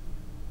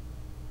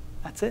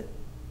 That's it.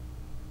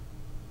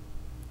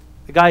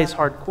 The guy is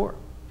hardcore.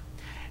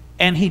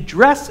 And he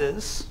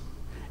dresses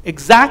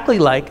exactly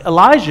like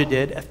Elijah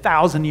did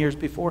 1,000 years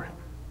before him.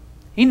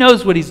 He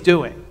knows what he's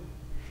doing.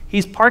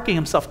 He's parking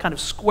himself kind of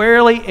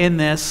squarely in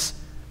this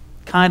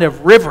kind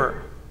of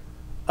river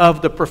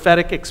of the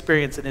prophetic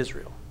experience in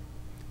Israel.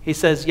 He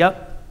says,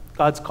 yep,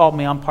 God's called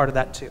me. I'm part of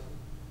that too.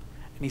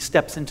 And he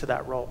steps into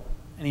that role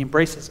and he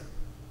embraces it.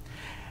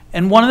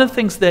 And one of the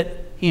things that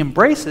he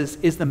embraces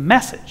is the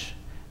message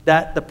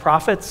that the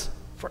prophets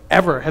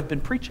forever have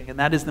been preaching, and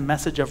that is the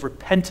message of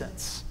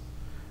repentance.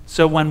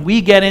 So when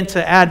we get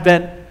into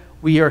Advent,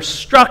 we are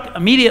struck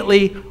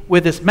immediately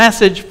with this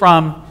message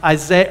from John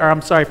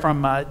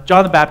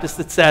the Baptist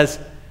that says,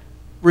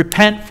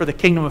 repent, for the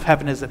kingdom of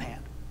heaven is at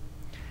hand.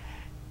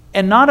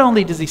 And not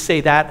only does he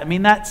say that,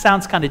 that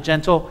sounds kind of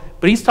gentle,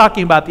 but he's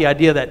talking about the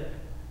idea that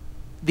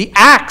the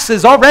axe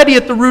is already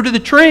at the root of the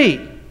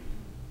tree,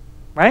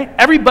 right?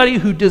 Everybody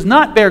who does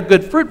not bear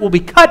good fruit will be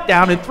cut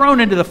down and thrown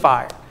into the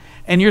fire.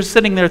 And you're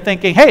sitting there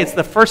thinking, hey, it's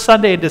the first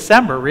Sunday in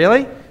December,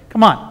 really?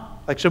 Come on.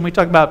 Like, shouldn't we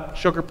talk about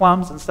sugar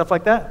plums and stuff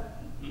like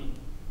that?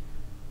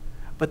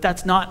 But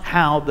that's not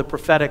how the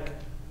prophetic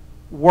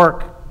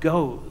work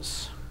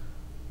goes.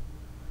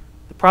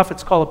 The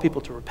prophets call the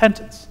people to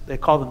repentance. They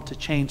call them to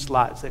changed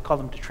lives. They call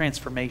them to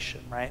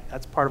transformation, right?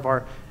 That's part of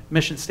our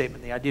mission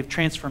statement, the idea of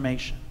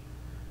transformation,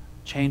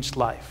 changed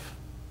life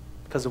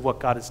because of what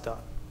God has done.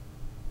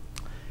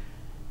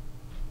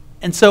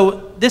 And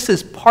so this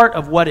is part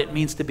of what it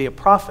means to be a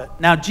prophet.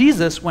 Now,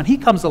 Jesus, when he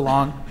comes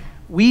along,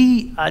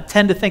 we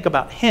tend to think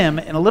about him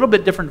in a little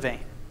bit different vein.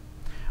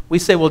 We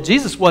say, well,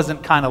 Jesus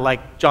wasn't kind of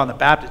like John the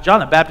Baptist.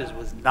 John the Baptist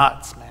was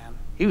nuts, man.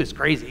 He was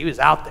crazy. He was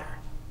out there.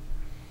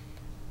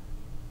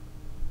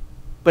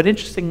 But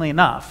interestingly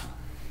enough,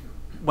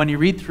 when you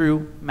read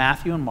through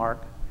Matthew and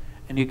Mark,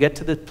 and you get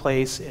to the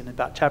place in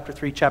about chapter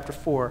 3, chapter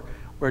 4,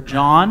 where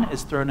John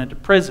is thrown into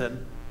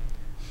prison,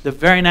 the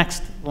very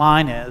next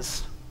line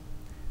is,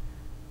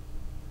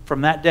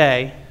 from that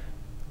day,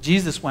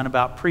 Jesus went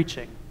about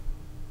preaching.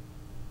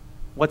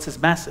 What's his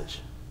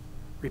message?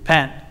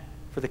 Repent,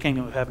 for the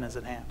kingdom of heaven is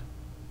at hand.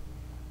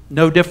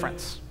 No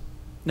difference.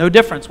 No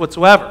difference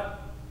whatsoever.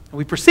 And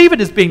we perceive it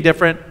as being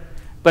different,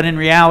 but in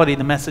reality,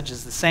 the message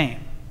is the same.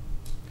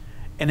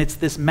 And it's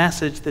this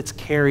message that's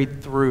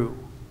carried through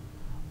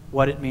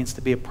what it means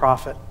to be a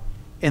prophet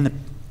in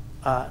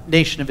the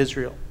nation of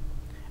Israel.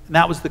 And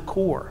that was the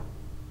core.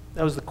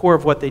 That was the core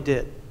of what they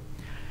did.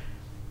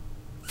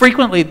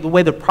 Frequently, the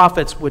way the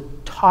prophets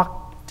would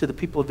talk to the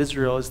people of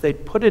Israel is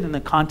they'd put it in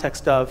the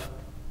context of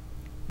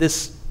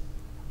this,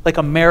 like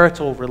a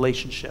marital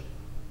relationship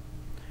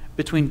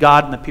between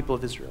God and the people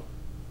of Israel.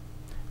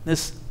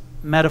 This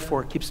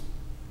metaphor keeps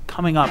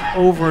coming up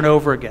over and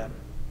over again.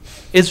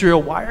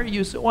 Israel, why are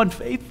you so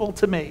unfaithful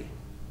to me?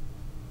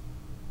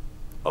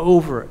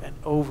 Over and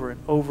over and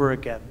over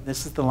again.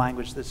 This is the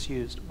language that's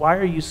used. Why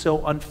are you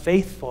so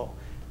unfaithful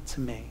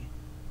to me?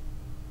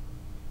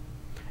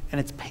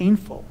 And it's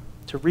painful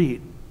to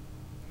read.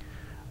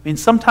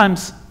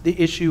 Sometimes the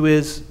issue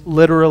is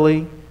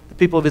literally the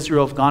people of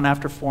Israel have gone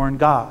after foreign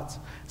gods.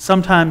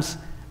 Sometimes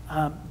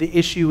the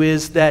issue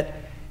is that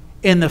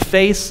in the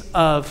face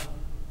of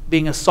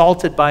being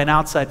assaulted by an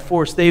outside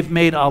force, they've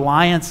made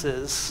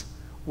alliances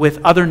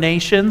with other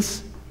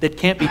nations that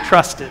can't be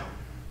trusted.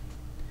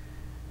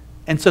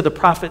 And so the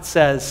prophet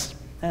says,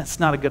 that's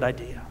not a good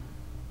idea.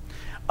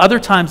 Other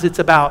times it's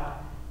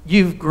about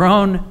you've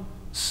grown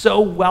so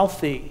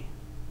wealthy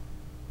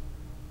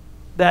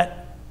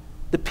that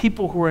the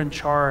people who are in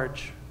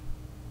charge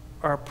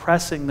are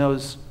oppressing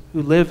those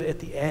who live at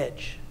the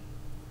edge.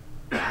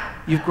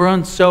 You've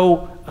grown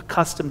so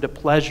accustomed to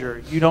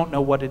pleasure, you don't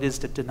know what it is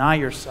to deny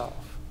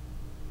yourself.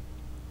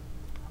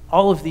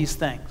 All of these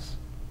things,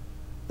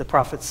 the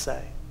prophets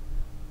say,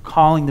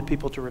 calling the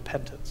people to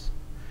repentance.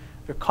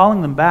 They're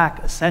calling them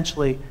back,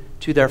 essentially,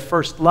 to their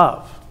first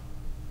love.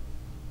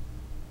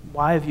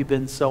 Why have you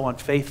been so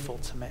unfaithful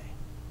to me?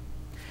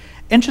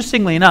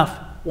 Interestingly enough,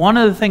 one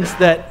of the things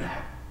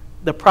that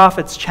the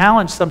prophets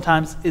challenge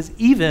sometimes is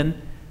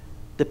even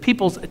the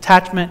people's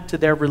attachment to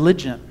their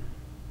religion.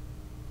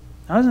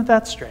 Now, isn't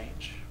that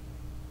strange?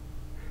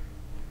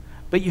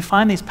 But you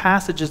find these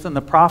passages in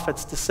the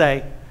prophets to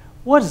say,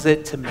 what is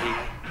it to me?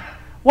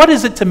 What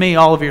is it to me,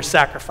 all of your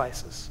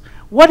sacrifices?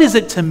 What is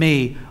it to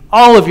me,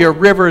 all of your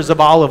rivers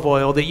of olive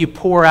oil that you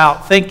pour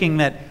out thinking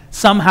that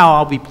somehow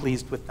I'll be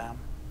pleased with them?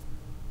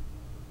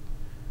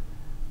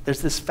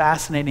 There's this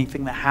fascinating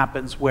thing that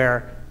happens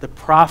where the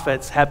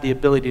prophets have the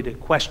ability to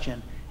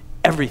question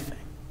everything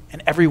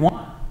and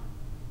everyone.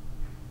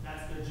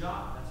 That's their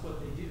job. That's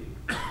what they do.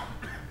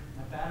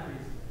 My battery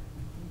is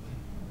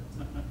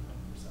there.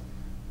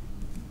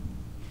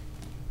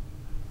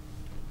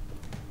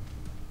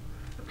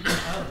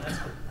 Oh,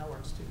 that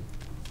works too.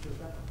 Let's do it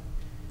that way.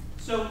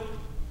 So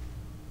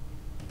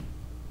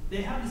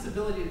they have this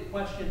ability to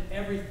question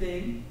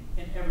everything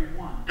and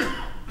everyone,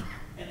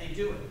 and they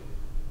do it.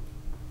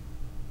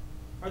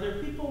 Are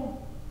there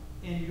people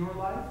in your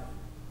life?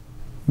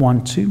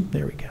 1, 2,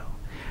 there we go.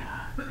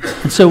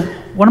 And so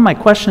one of my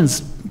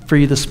questions for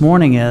you this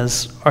morning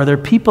is, are there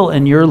people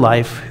in your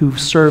life who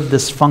serve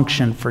this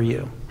function for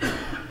you?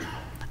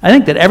 I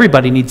think that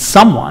everybody needs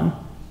someone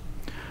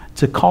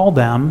to call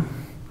them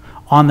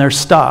on their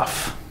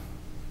stuff.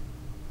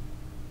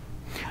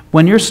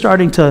 When you're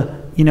starting to,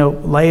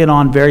 lay it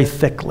on very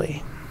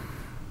thickly,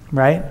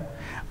 right?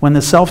 When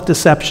the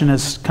self-deception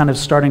is kind of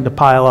starting to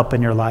pile up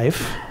in your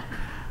life,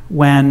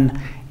 when,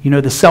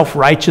 the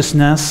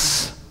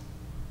self-righteousness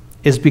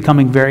is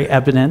becoming very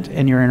evident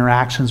in your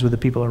interactions with the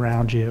people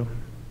around you,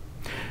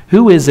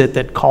 who is it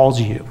that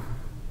calls you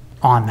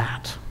on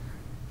that?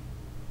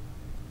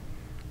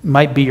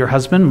 Might be your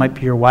husband, might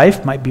be your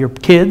wife, might be your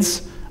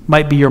kids,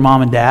 might be your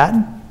mom and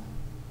dad.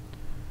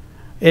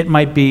 It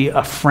might be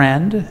a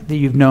friend that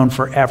you've known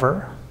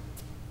forever.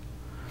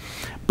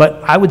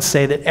 But I would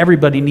say that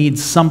everybody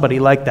needs somebody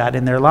like that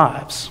in their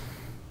lives.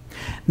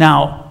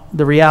 Now,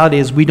 the reality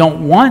is we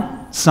don't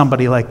want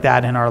somebody like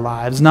that in our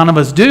lives. None of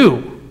us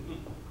do.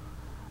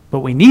 But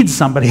we need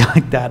somebody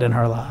like that in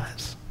our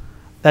lives.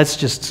 That's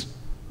just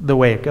the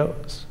way it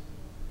goes.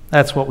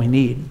 That's what we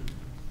need.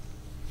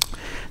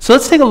 So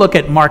let's take a look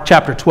at Mark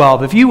chapter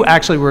 12. If you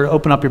actually were to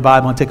open up your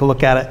Bible and take a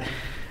look at it,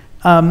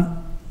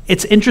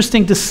 it's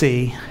interesting to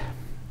see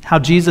how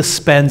Jesus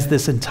spends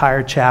this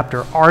entire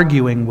chapter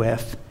arguing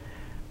with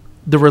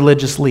the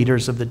religious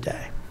leaders of the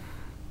day.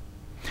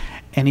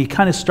 And he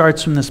kind of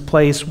starts from this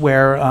place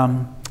where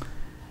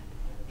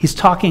he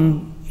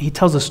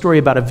tells a story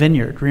about a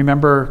vineyard.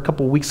 Remember a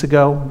couple weeks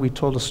ago we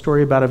told a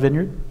story about a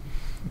vineyard?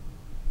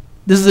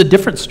 This is a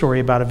different story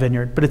about a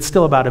vineyard, but it's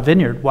still about a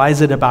vineyard. Why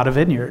is it about a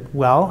vineyard?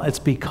 Well, it's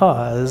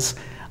because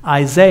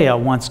Isaiah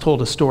once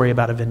told a story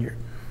about a vineyard.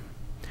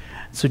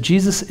 So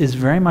Jesus is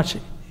very much,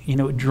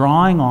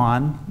 drawing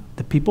on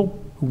the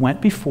people who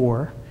went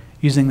before,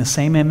 using the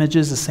same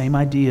images, the same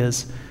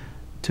ideas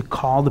to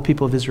call the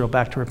people of Israel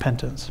back to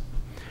repentance.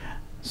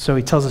 So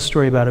he tells a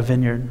story about a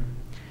vineyard.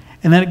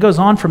 And then it goes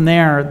on from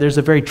there. There's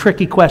a very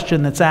tricky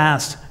question that's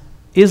asked,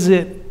 is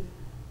it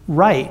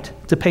right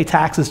to pay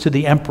taxes to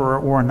the emperor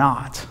or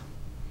not?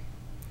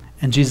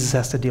 And Jesus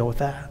has to deal with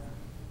that.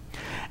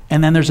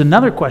 And then there's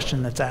another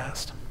question that's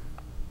asked.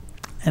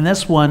 And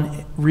this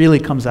one really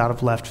comes out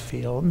of left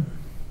field,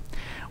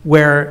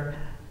 where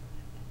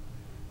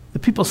the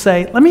people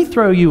say, let me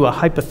throw you a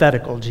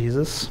hypothetical,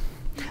 Jesus.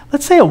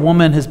 Let's say a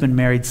woman has been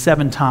married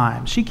 7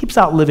 times. She keeps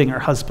outliving her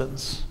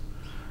husbands.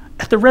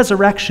 At the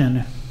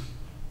resurrection,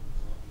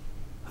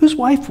 whose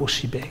wife will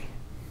she be?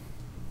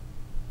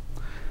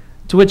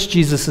 To which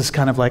Jesus is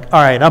kind of like,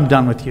 all right, I'm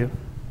done with you.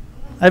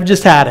 I've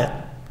just had it.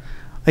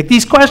 Like,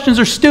 these questions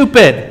are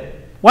stupid.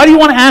 Why do you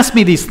want to ask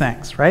me these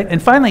things, right? And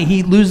finally,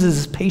 he loses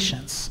his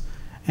patience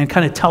and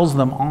kind of tells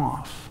them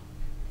off.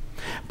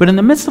 But in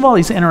the midst of all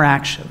these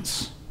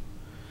interactions,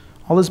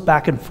 all this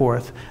back and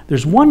forth,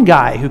 there's one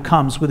guy who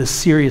comes with a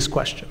serious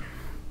question.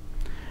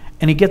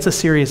 And he gets a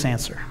serious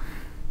answer.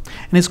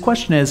 And his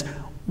question is,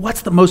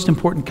 what's the most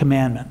important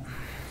commandment?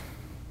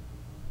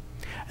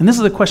 And this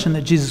is a question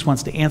that Jesus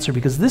wants to answer,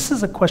 because this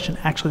is a question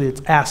actually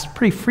that's asked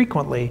pretty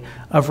frequently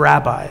of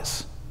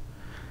rabbis.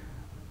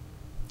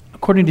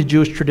 According to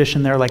Jewish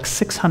tradition, there are like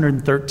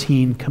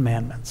 613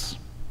 commandments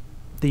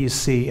that you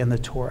see in the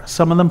Torah.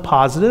 Some of them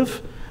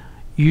positive,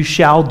 you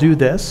shall do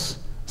this.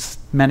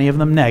 Many of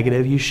them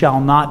negative, you shall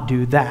not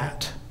do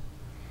that.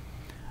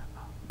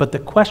 But the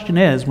question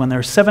is, when there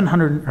are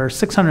 700 or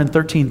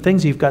 613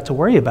 things you've got to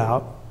worry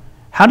about,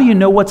 how do you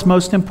know what's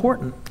most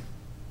important?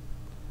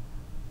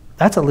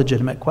 That's a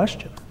legitimate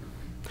question.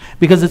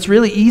 Because it's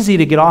really easy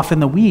to get off in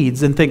the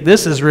weeds and think,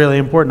 this is really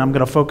important, I'm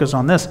going to focus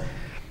on this.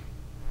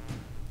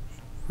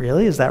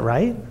 Really? Is that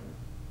right?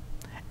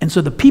 And so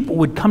the people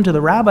would come to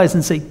the rabbis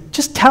and say,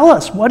 just tell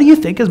us, what do you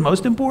think is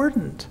most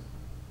important?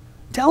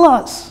 Tell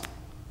us.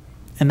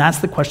 And that's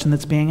the question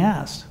that's being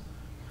asked.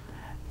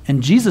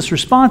 And Jesus'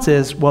 response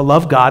is, well,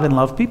 love God and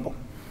love people.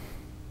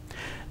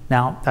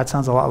 Now, that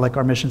sounds a lot like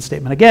our mission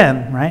statement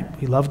again, right?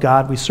 We love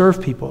God, we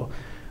serve people.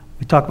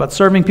 We talk about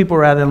serving people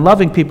rather than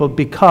loving people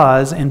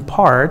because, in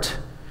part,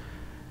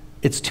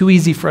 it's too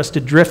easy for us to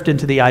drift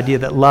into the idea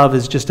that love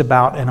is just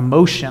about an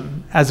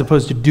emotion as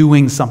opposed to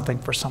doing something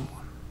for someone.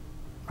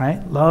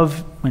 Right? Love,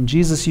 when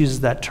Jesus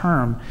uses that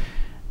term,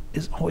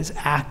 is always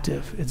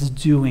active. It's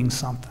doing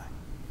something.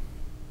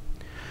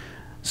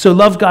 So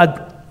love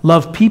God,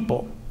 love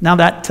people. Now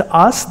that to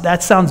us,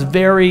 that sounds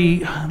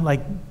very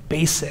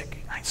basic.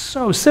 It's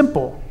so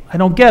simple. I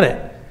don't get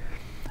it.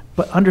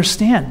 But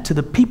understand, to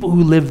the people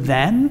who lived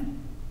then,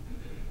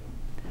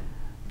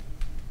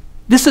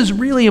 this is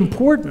really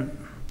important.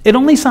 It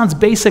only sounds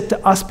basic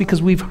to us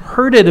because we've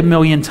heard it a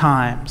million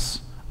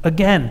times.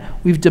 Again,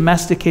 we've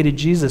domesticated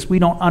Jesus. We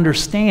don't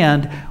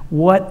understand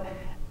what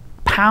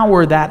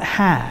power that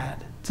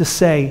had to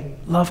say,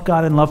 love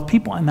God and love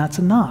people, and that's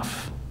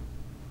enough.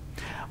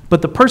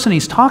 But the person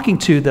he's talking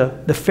to,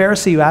 the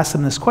Pharisee who asked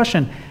him this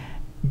question,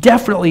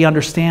 definitely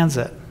understands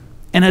it.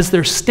 And as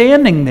they're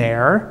standing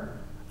there,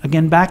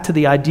 again, back to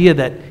the idea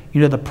that,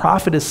 the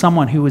prophet is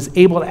someone who is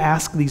able to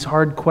ask these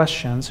hard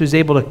questions, who's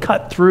able to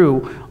cut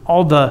through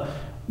all the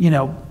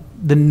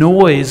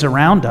noise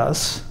around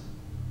us.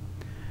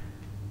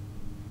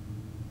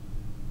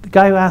 The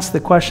guy who asked the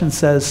question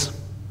says,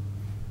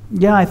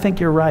 yeah, I think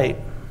you're right.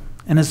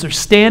 And as they're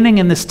standing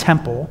in this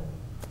temple,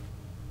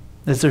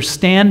 as they're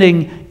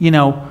standing,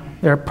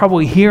 they're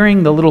probably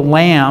hearing the little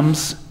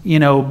lambs,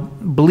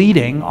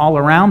 bleating all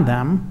around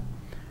them.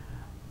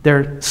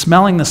 They're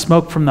smelling the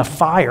smoke from the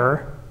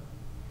fire.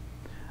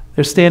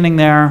 They're standing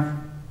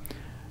there,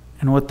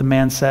 and what the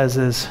man says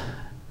is,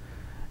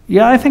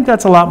 yeah, I think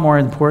that's a lot more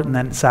important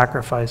than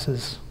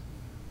sacrifices.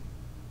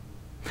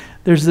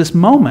 There's this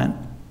moment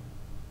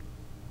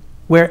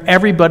where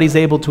everybody's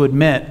able to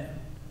admit,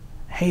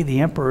 hey, the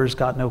emperor's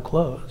got no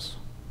clothes.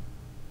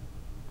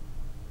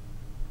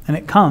 And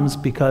it comes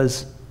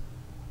because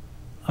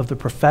of the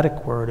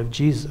prophetic word of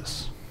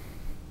Jesus.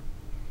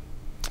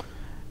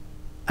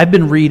 I've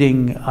been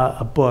reading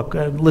a book,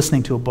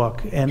 listening to a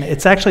book, and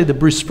it's actually the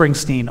Bruce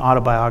Springsteen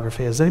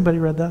autobiography. Has anybody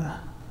read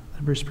that?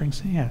 Bruce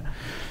Springsteen? Yeah.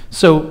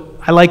 So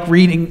I like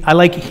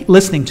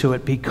listening to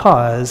it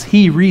because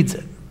he reads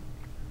it.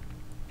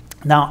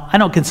 Now, I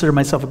don't consider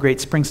myself a great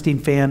Springsteen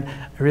fan.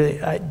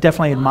 I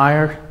definitely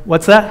admire.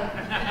 What's that?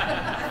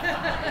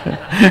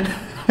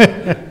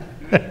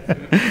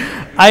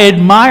 I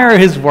admire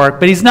his work,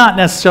 but he's not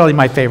necessarily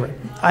my favorite.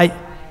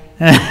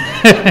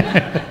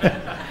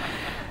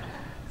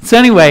 So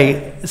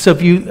anyway,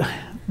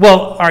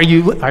 are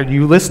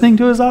you listening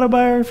to his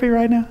autobiography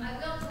right now?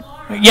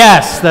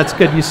 Yes, that's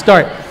good. You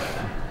start.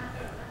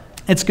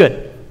 It's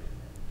good.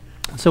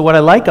 So what I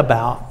like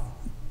about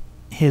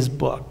his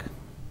book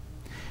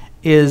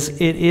is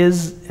it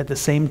is at the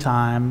same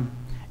time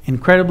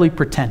incredibly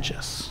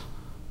pretentious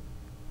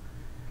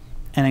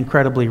and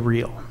incredibly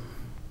real.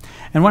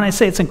 And when I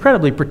say it's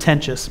incredibly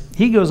pretentious,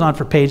 he goes on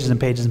for pages and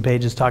pages and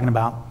pages talking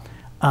about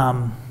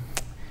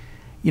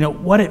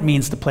what it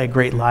means to play a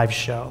great live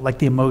show, like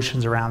the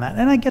emotions around that.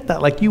 And I get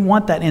that. Like, you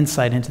want that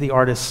insight into the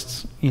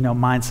artist's,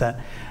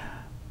 mindset.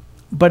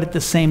 But at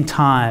the same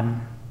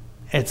time,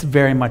 it's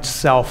very much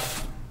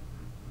self,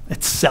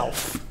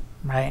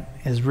 right,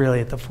 is really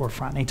at the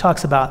forefront. And he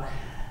talks about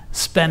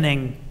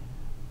spending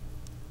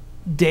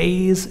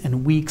days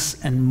and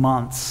weeks and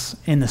months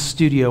in the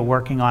studio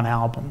working on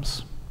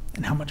albums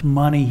and how much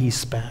money he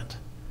spent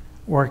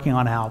working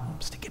on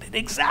albums to get it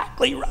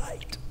exactly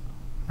right,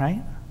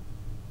 right?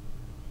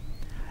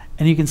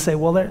 And you can say,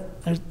 well,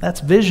 that's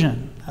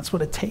vision. That's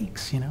what it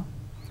takes,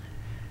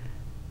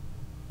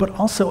 But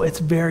also, it's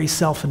very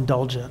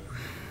self-indulgent.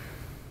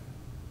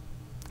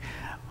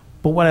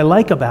 But what I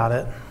like about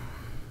it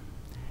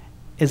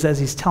is as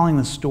he's telling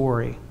the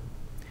story,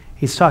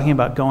 he's talking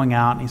about going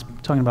out, and he's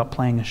talking about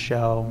playing a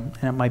show,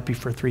 and it might be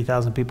for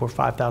 3,000 people or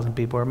 5,000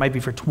 people, or it might be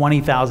for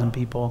 20,000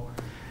 people.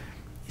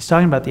 He's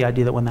talking about the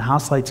idea that when the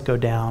house lights go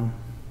down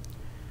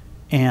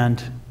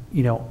and,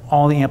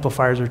 all the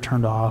amplifiers are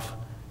turned off,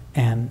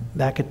 and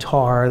that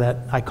guitar,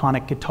 that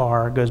iconic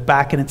guitar, goes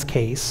back in its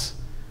case,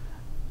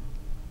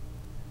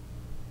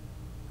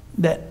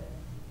 that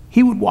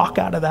he would walk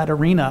out of that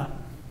arena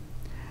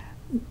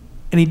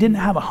and he didn't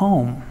have a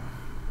home.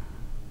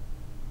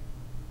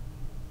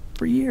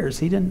 For years,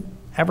 he didn't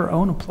ever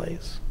own a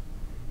place.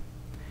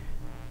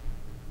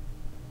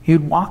 He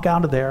would walk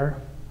out of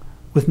there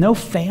with no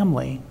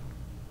family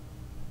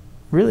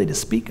really to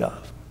speak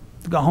of,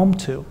 to go home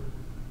to.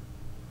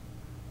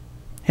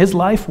 His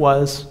life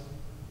was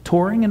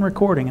touring and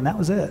recording, and that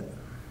was it.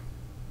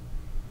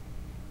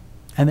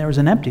 And there was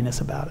an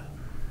emptiness about it.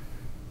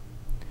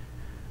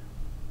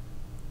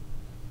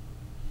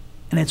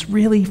 And it's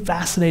really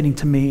fascinating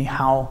to me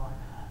how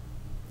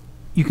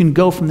you can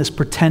go from this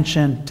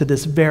pretension to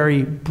this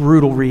very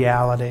brutal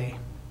reality.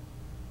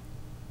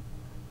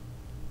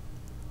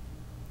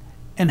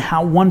 and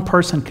how one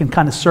person can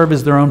kind of serve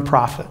as their own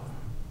prophet.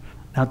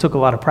 Now, it took a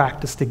lot of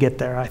practice to get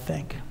there, I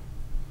think.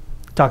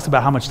 He talks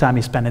about how much time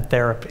he spent in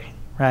therapy,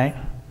 right?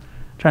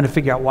 Trying to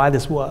figure out why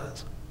this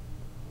was.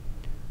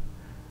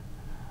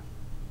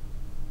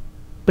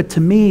 But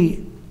to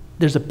me,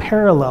 there's a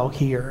parallel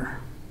here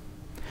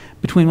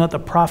between what the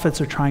prophets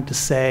are trying to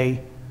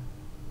say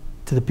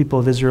to the people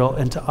of Israel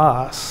and to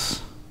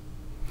us.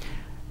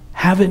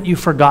 Haven't you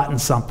forgotten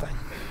something?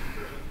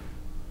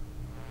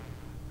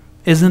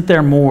 Isn't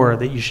there more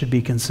that you should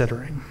be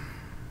considering?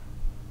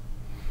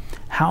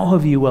 How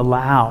have you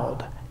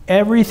allowed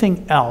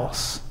everything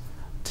else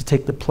to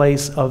take the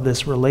place of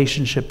this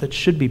relationship that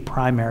should be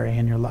primary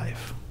in your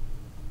life?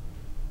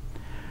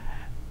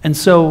 And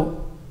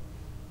so,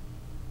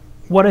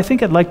 what I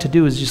think I'd like to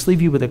do is just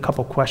leave you with a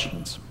couple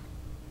questions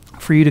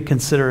for you to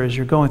consider as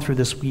you're going through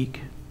this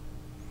week.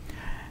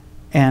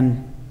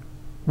 And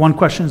one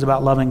question is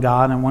about loving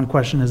God, and one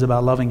question is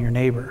about loving your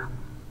neighbor.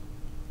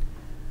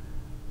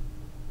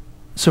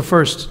 So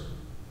first,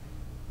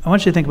 I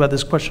want you to think about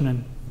this question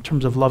in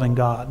terms of loving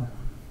God.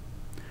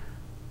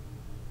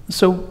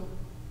 So,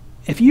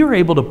 if you're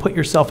able to put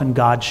yourself in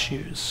God's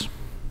shoes,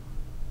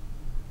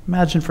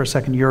 imagine for a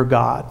second you're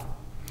God,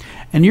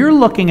 and you're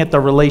looking at the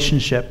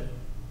relationship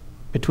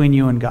between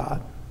you and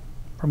God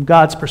from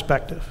God's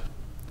perspective.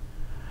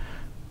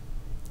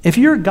 If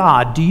you're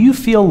God, do you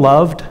feel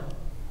loved?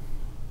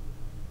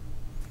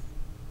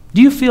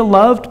 Do you feel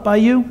loved by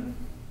you?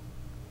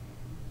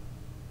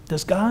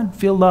 Does God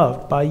feel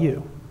loved by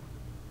you?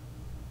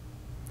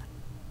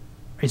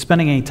 Are you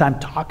spending any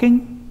time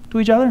talking to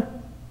each other?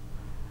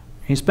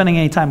 Are you spending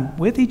any time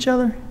with each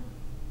other?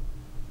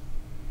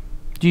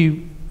 Do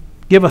you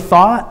give a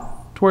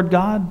thought toward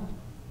God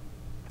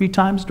a few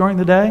times during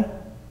the day?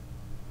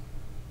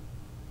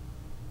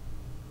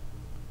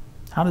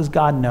 How does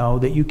God know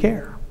that you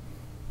care?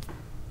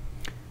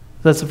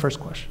 That's the first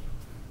question.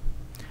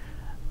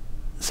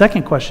 The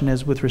second question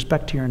is with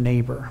respect to your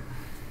neighbor.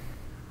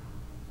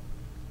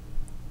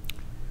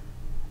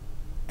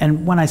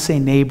 And when I say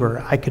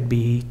neighbor, I could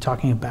be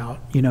talking about,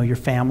 your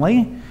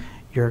family,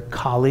 your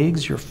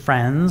colleagues, your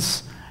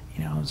friends,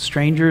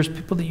 strangers,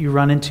 people that you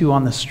run into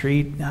on the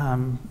street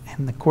in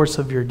the course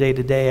of your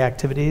day-to-day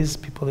activities,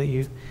 people that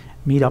you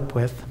meet up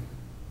with.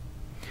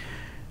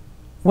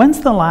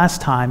 When's the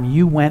last time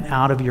you went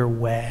out of your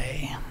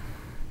way,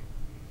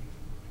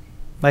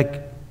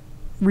 like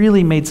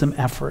really made some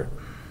effort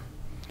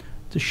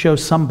to show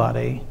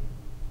somebody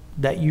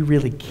that you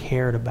really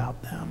cared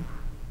about them,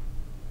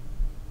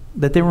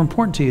 that they were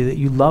important to you, that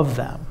you love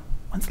them?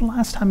 When's the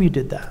last time you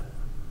did that?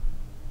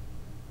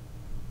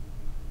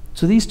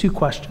 So these two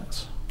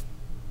questions,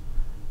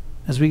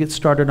 as we get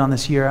started on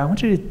this year, I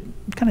want you to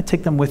kind of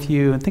take them with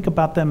you and think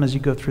about them as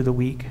you go through the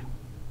week.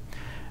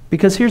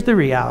 Because here's the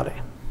reality.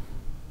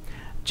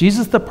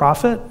 Jesus the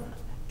prophet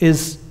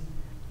he's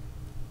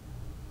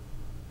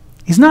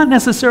not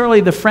necessarily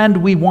the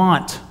friend we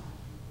want,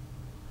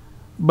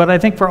 but I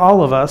think for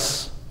all of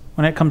us,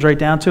 when it comes right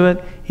down to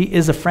it, he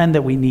is a friend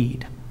that we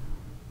need.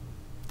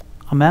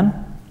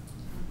 Amen?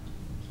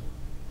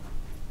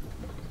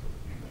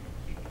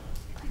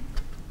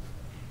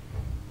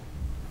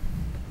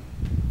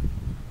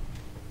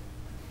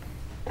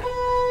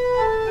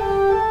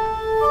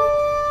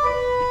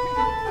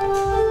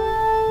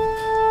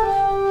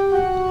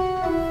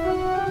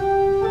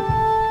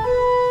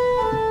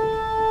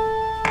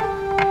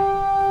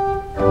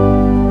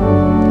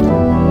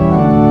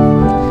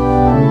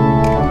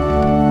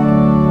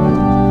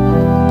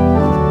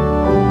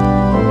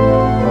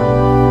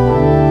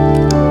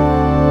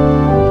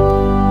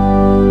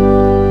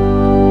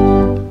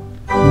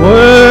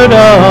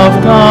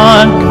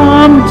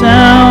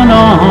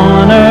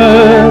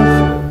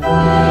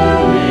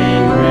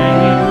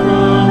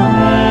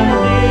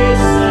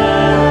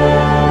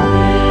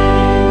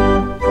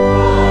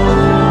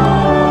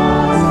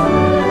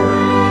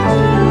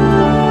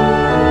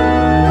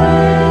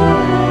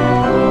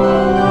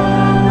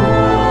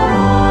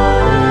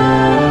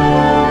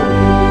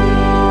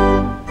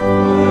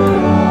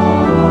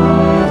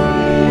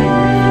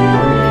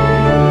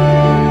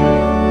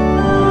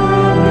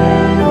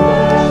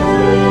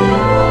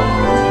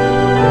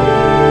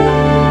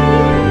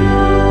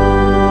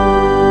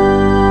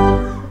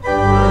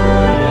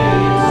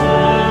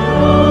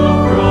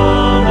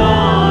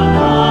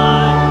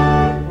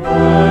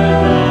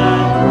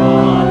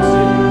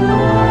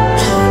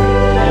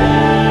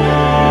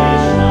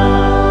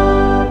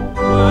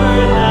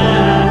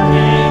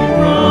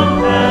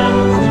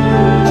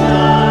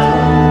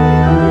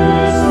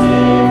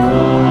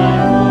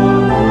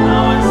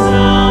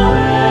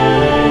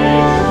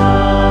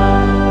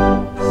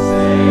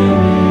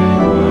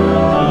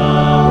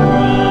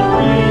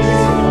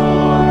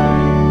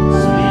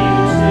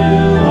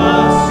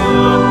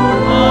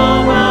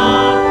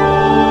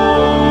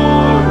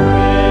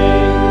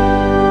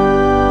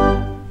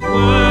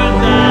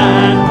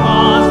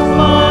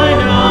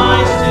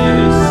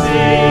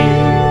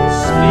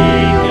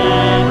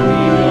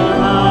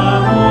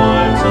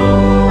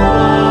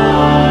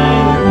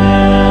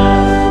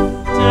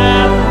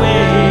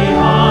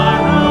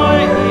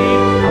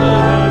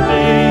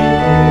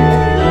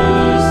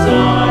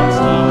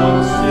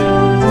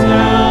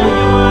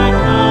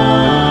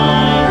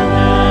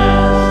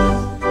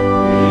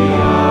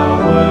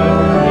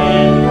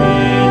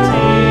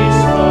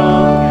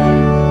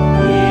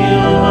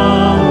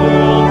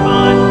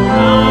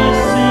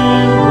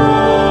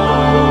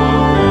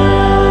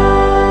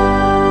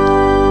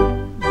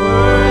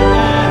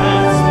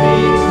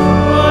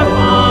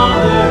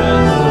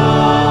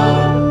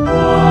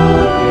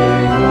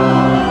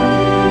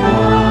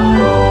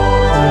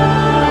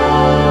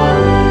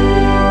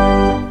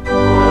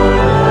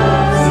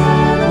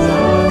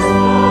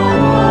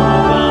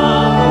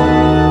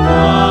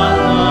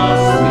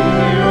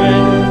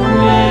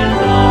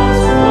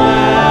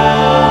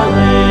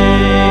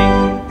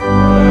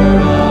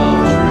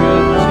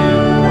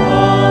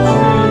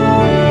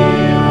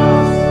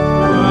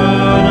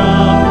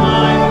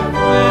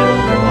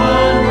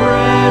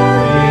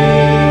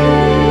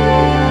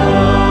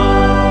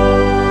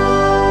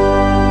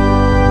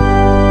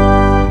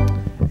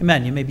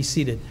 be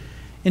seated.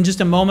 In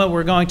just a moment,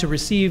 we're going to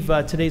receive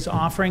today's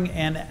offering,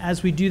 and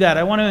as we do that,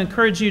 I want to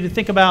encourage you to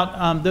think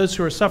about those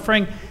who are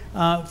suffering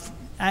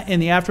in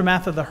the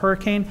aftermath of the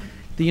hurricane.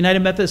 The United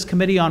Methodist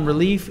Committee on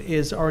Relief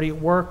is already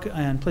at work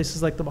in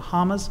places like the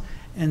Bahamas,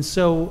 and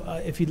so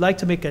if you'd like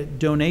to make a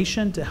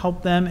donation to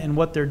help them in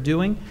what they're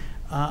doing,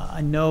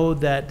 I know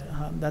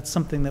that that's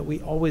something that we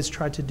always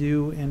try to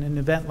do in an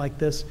event like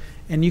this,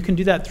 and you can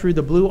do that through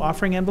the blue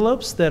offering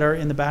envelopes that are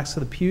in the backs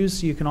of the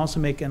pews. You can also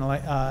make an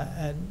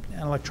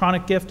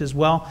electronic gift as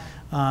well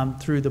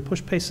through the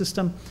push pay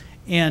system,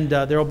 and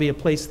there will be a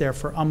place there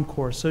for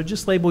UMCOR. So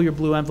just label your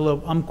blue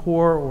envelope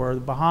UMCOR or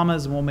the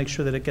Bahamas, and we'll make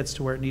sure that it gets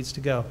to where it needs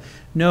to go.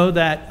 Know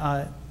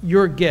that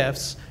your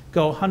gifts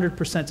go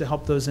 100% to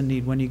help those in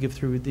need when you give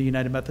through the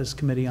United Methodist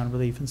Committee on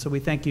Relief. And so we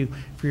thank you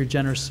for your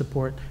generous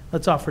support.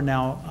 Let's offer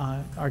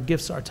now our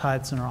gifts, our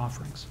tithes, and our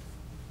offerings.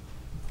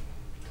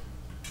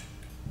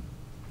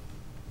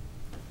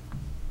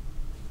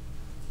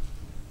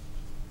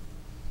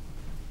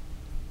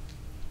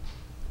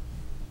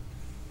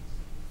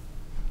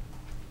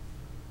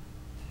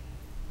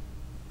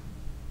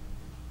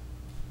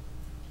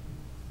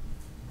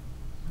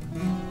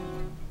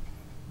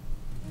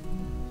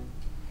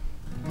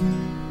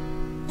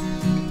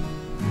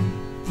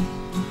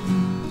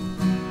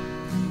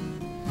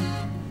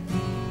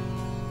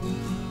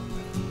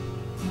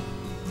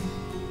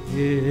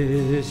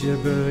 Is your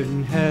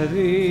burden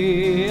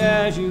heavy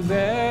as you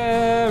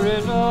bear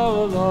it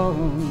all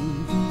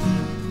alone?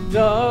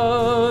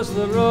 Does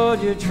the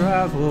road you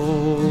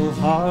travel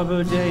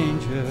harbor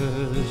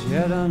dangers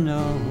yet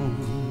unknown?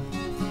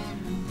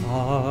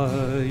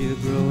 Are you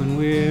growing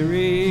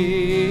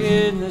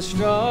weary in the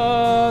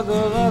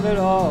struggle of it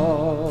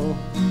all?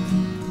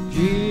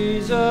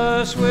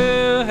 Jesus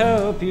will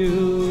help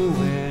you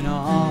when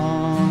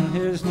on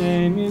His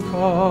name you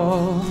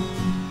call.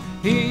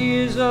 He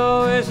is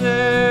always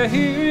there,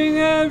 hearing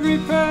every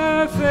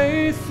prayer,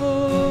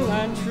 faithful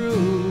and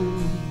true.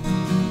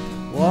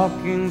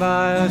 Walking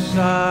by our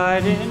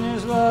side, in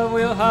His love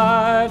we'll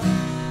hide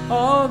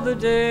all the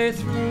day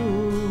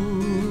through.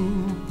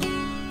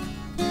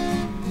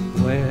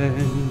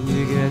 When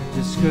you get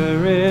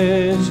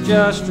discouraged,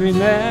 just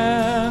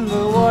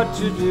remember what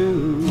to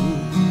do.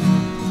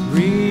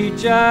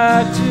 Reach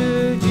out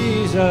to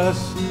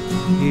Jesus,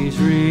 He's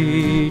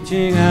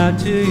reaching out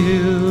to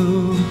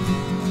you.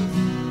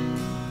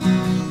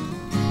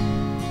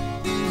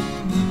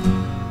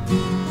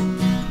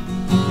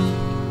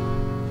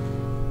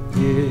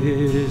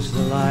 Is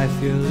the life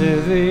you're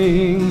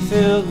living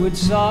filled with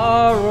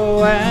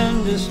sorrow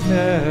and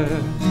despair?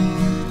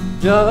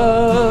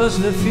 Does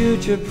the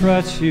future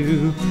press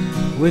you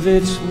with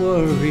its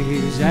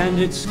worries and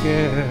its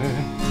scare?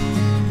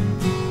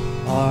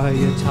 Are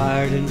you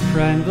tired and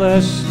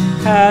friendless?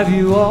 Have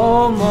you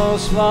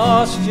almost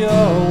lost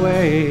your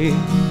way?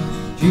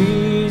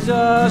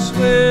 Jesus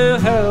will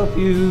help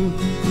you.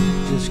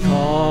 Just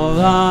call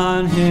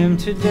on Him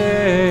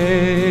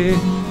today.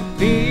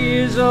 He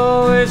is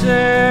always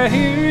there,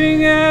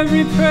 hearing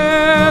every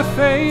prayer,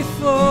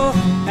 faithful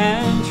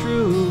and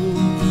true.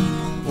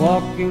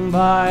 Walking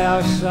by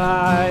our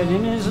side,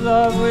 in His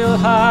love we'll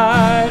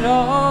hide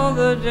all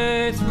the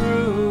day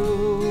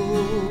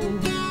through.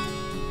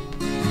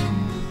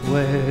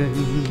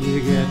 When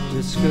you get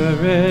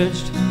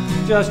discouraged,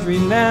 just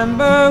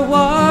remember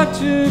what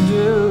to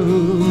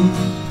do.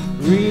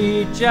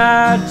 Reach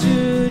out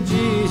to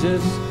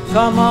Jesus.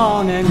 Come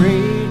on and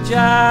reach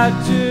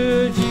out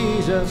to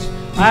Jesus.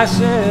 I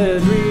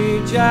said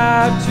reach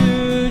out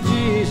to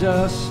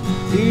Jesus.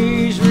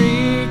 He's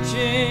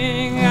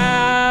reaching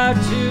out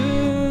to you.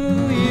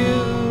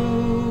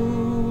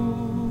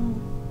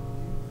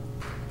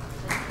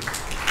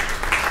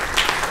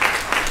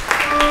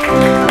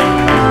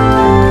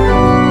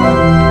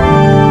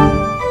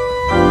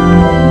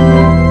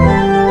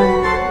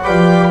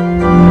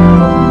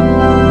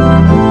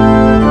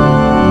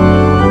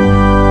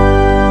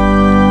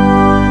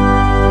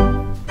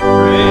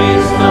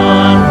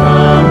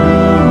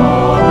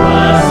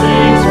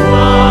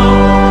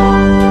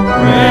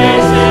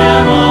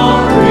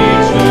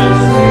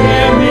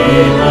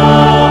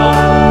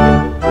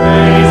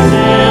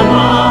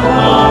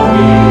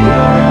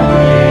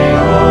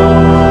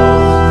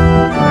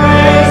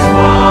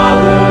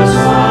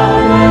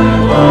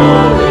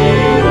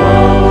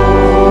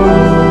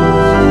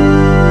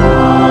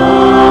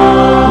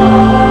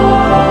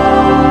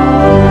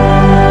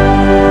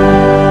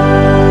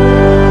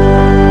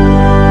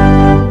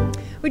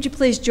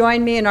 Please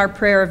join me in our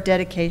prayer of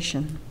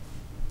dedication.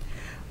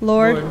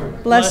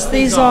 Lord, bless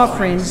these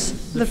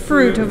offerings, the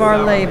fruit of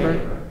our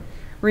labor.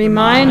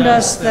 Remind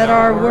us that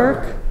our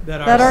work,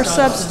 that our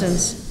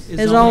substance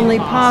is only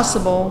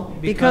possible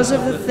because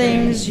of the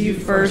things you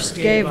first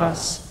gave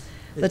us,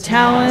 the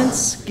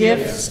talents,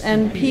 gifts,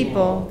 and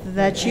people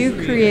that you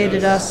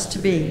created us to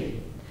be.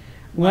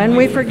 When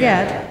we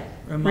forget,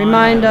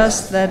 remind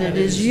us that it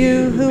is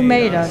you who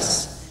made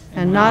us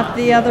and not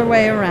the other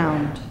way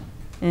around.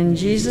 In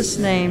Jesus'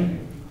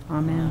 name,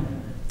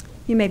 amen.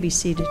 You may be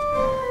seated.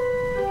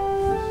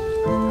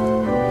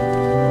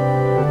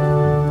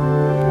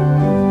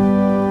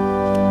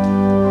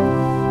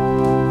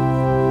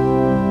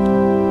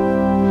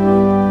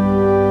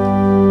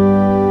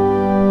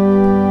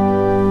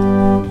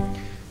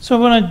 So I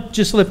want to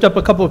just lift up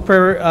a couple of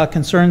prayer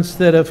concerns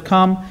that have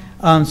come.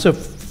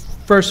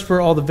 First,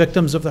 for all the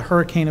victims of the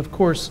hurricane, of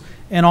course,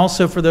 and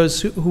also for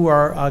those who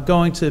are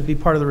going to be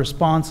part of the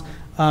response.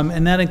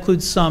 And that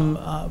includes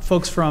some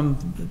folks from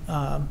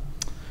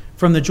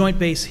the joint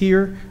base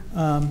here,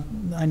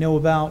 I know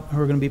about,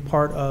 who are going to be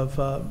part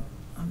of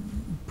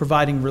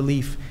providing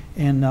relief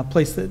in a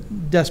place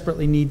that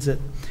desperately needs it.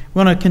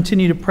 We want to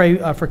continue to pray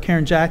for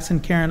Karen Jackson.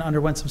 Karen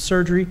underwent some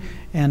surgery,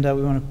 and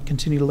we want to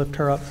continue to lift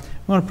her up.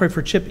 We want to pray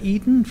for Chip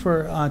Eaton,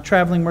 for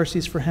traveling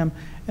mercies for him,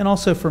 and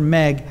also for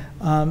Meg,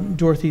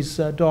 Dorothy's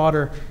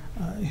daughter,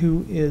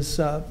 who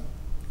is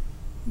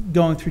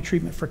going through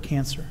treatment for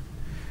cancer.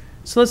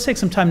 So let's take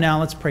some time now.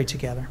 Let's pray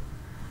together.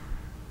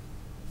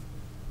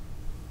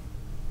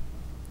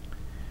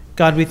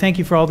 God, we thank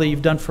you for all that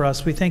you've done for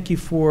us. We thank you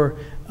for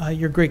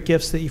your great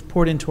gifts that you've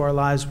poured into our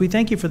lives. We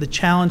thank you for the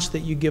challenge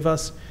that you give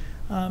us,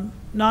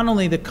 not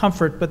only the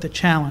comfort, but the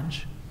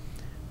challenge,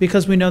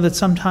 because we know that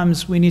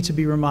sometimes we need to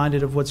be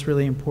reminded of what's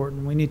really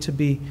important. We need to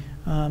be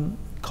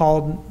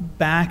called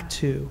back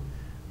to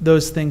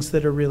those things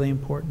that are really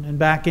important and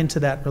back into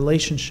that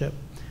relationship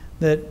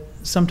that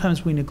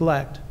sometimes we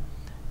neglect,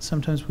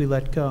 sometimes we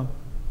let go.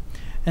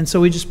 And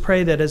so we just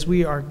pray that as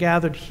we are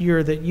gathered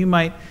here, that you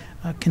might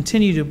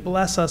continue to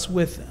bless us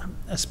with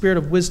a spirit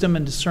of wisdom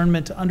and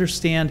discernment to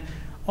understand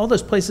all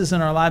those places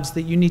in our lives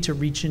that you need to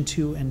reach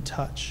into and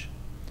touch.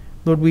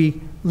 Lord, we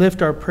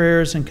lift our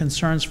prayers and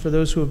concerns for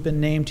those who have been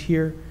named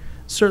here,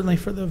 certainly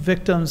for the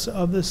victims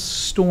of this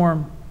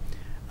storm,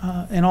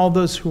 and all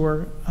those who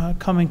are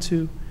coming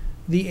to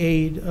the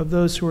aid of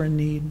those who are in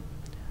need.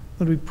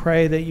 Lord, we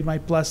pray that you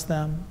might bless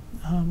them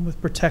with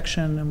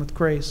protection and with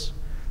grace.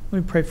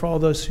 We pray for all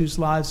those whose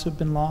lives have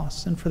been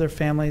lost, and for their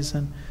families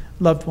and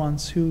loved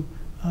ones who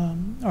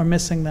are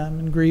missing them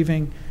and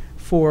grieving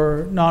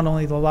for not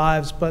only the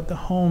lives, but the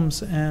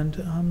homes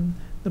and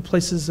the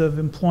places of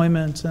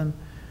employment and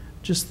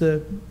just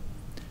the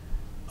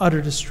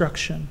utter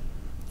destruction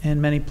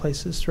in many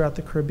places throughout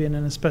the Caribbean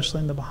and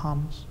especially in the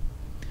Bahamas.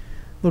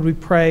 Lord, we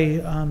pray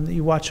that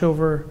you watch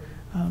over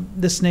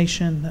this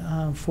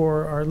nation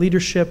for our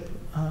leadership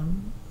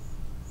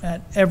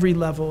at every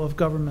level of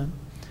government.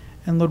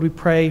 And Lord, we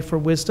pray for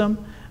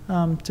wisdom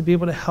to be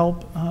able to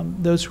help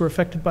those who are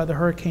affected by the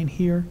hurricane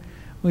here.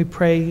 We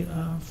pray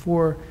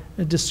for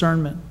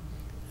discernment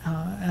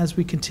as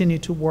we continue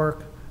to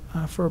work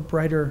for a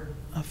brighter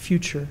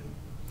future.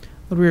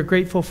 Lord, we are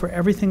grateful for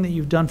everything that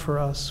you've done for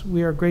us.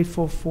 We are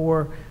grateful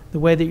for the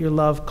way that your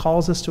love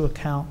calls us to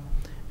account.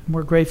 And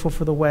we're grateful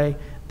for the way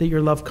that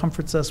your love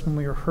comforts us when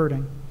we are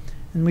hurting.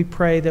 And we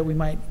pray that we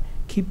might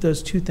keep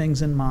those two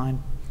things in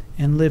mind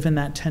and live in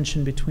that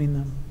tension between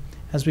them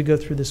as we go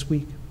through this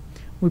week.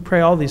 We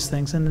pray all these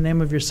things in the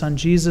name of your Son,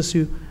 Jesus,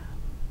 who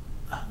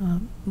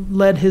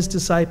led his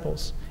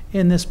disciples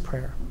in this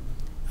prayer.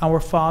 Our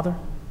Father,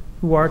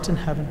 who art in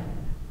heaven,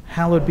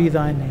 hallowed be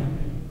thy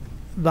name.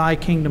 Thy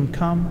kingdom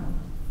come,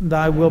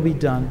 thy will be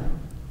done,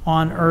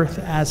 on earth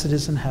as it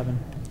is in heaven.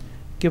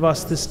 Give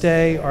us this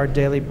day our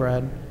daily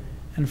bread,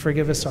 and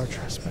forgive us our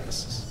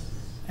trespasses,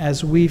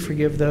 as we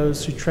forgive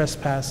those who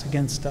trespass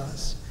against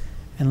us.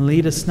 And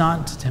lead us not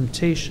into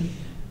temptation,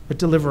 but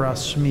deliver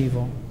us from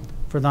evil.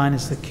 For thine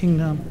is the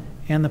kingdom,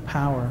 and the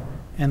power,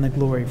 and the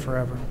glory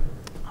forever.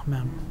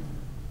 Amen.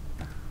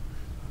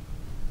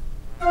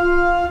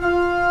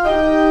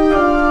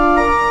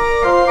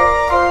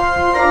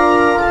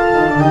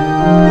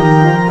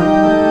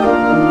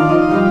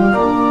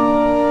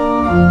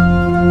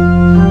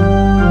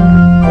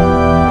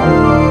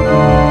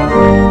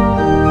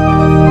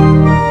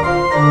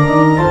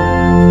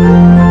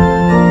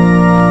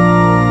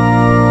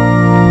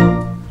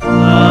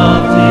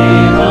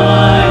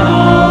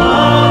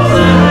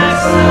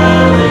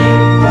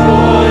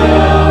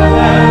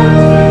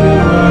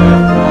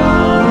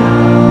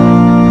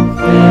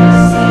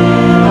 This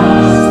is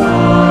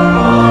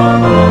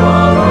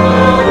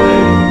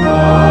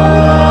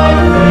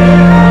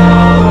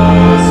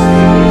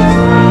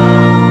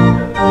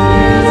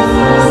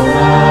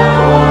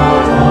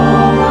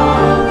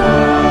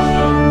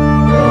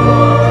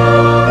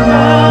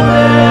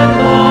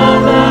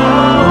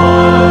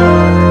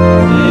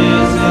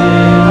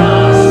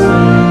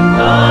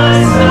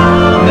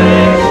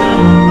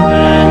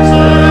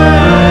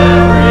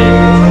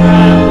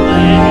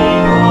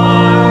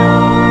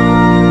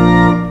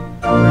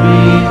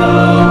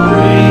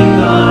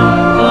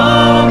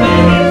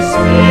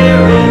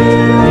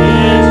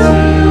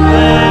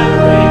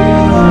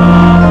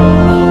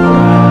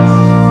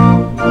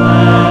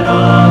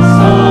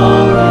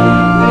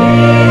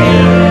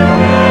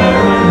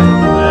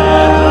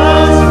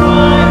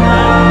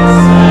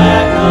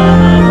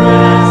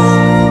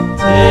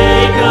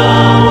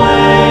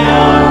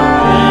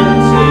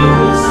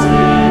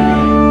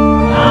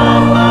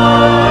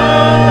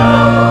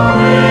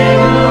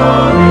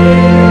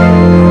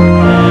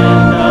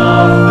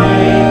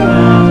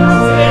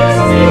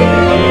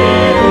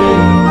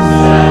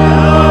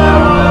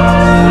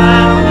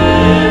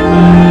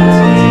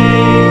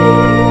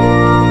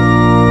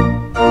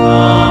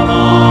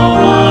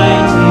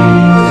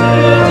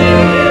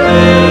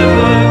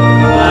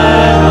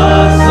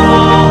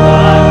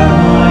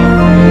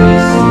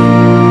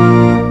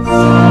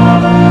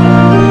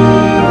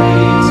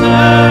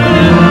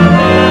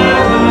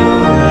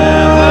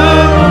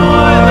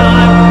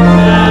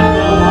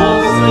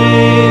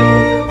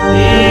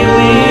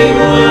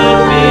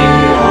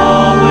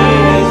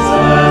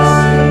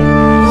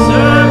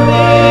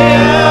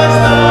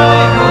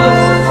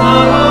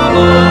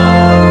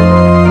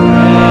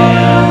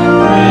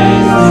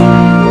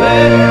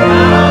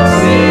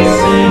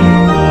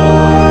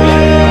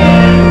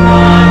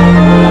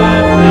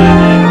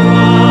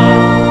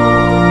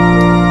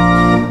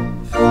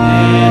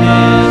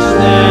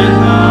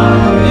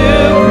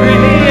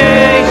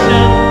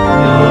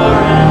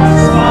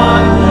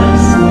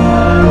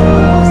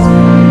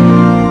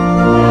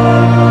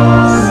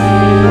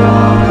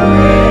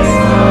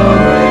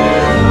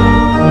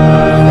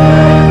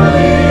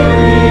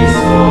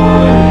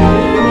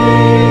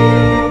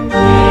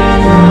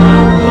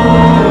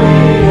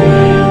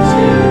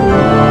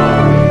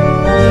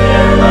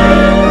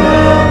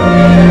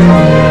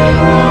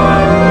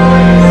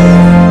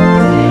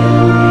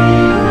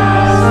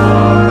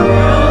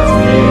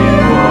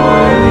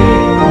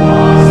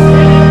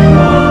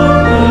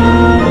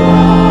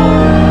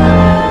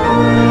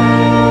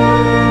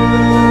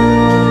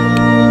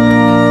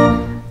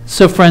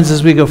So, friends,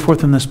 as we go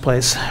forth in this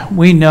place,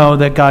 we know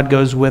that God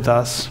goes with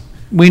us.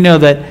 We know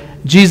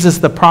that Jesus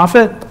the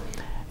prophet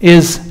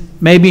is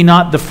maybe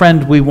not the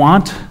friend we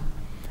want,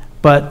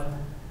 but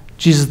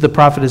Jesus the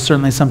prophet is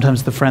certainly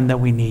sometimes the friend that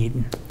we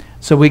need.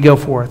 So we go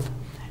forth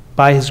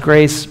by his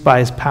grace, by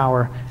his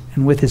power,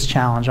 and with his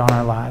challenge on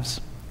our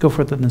lives. Go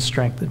forth in the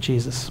strength of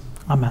Jesus.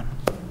 Amen.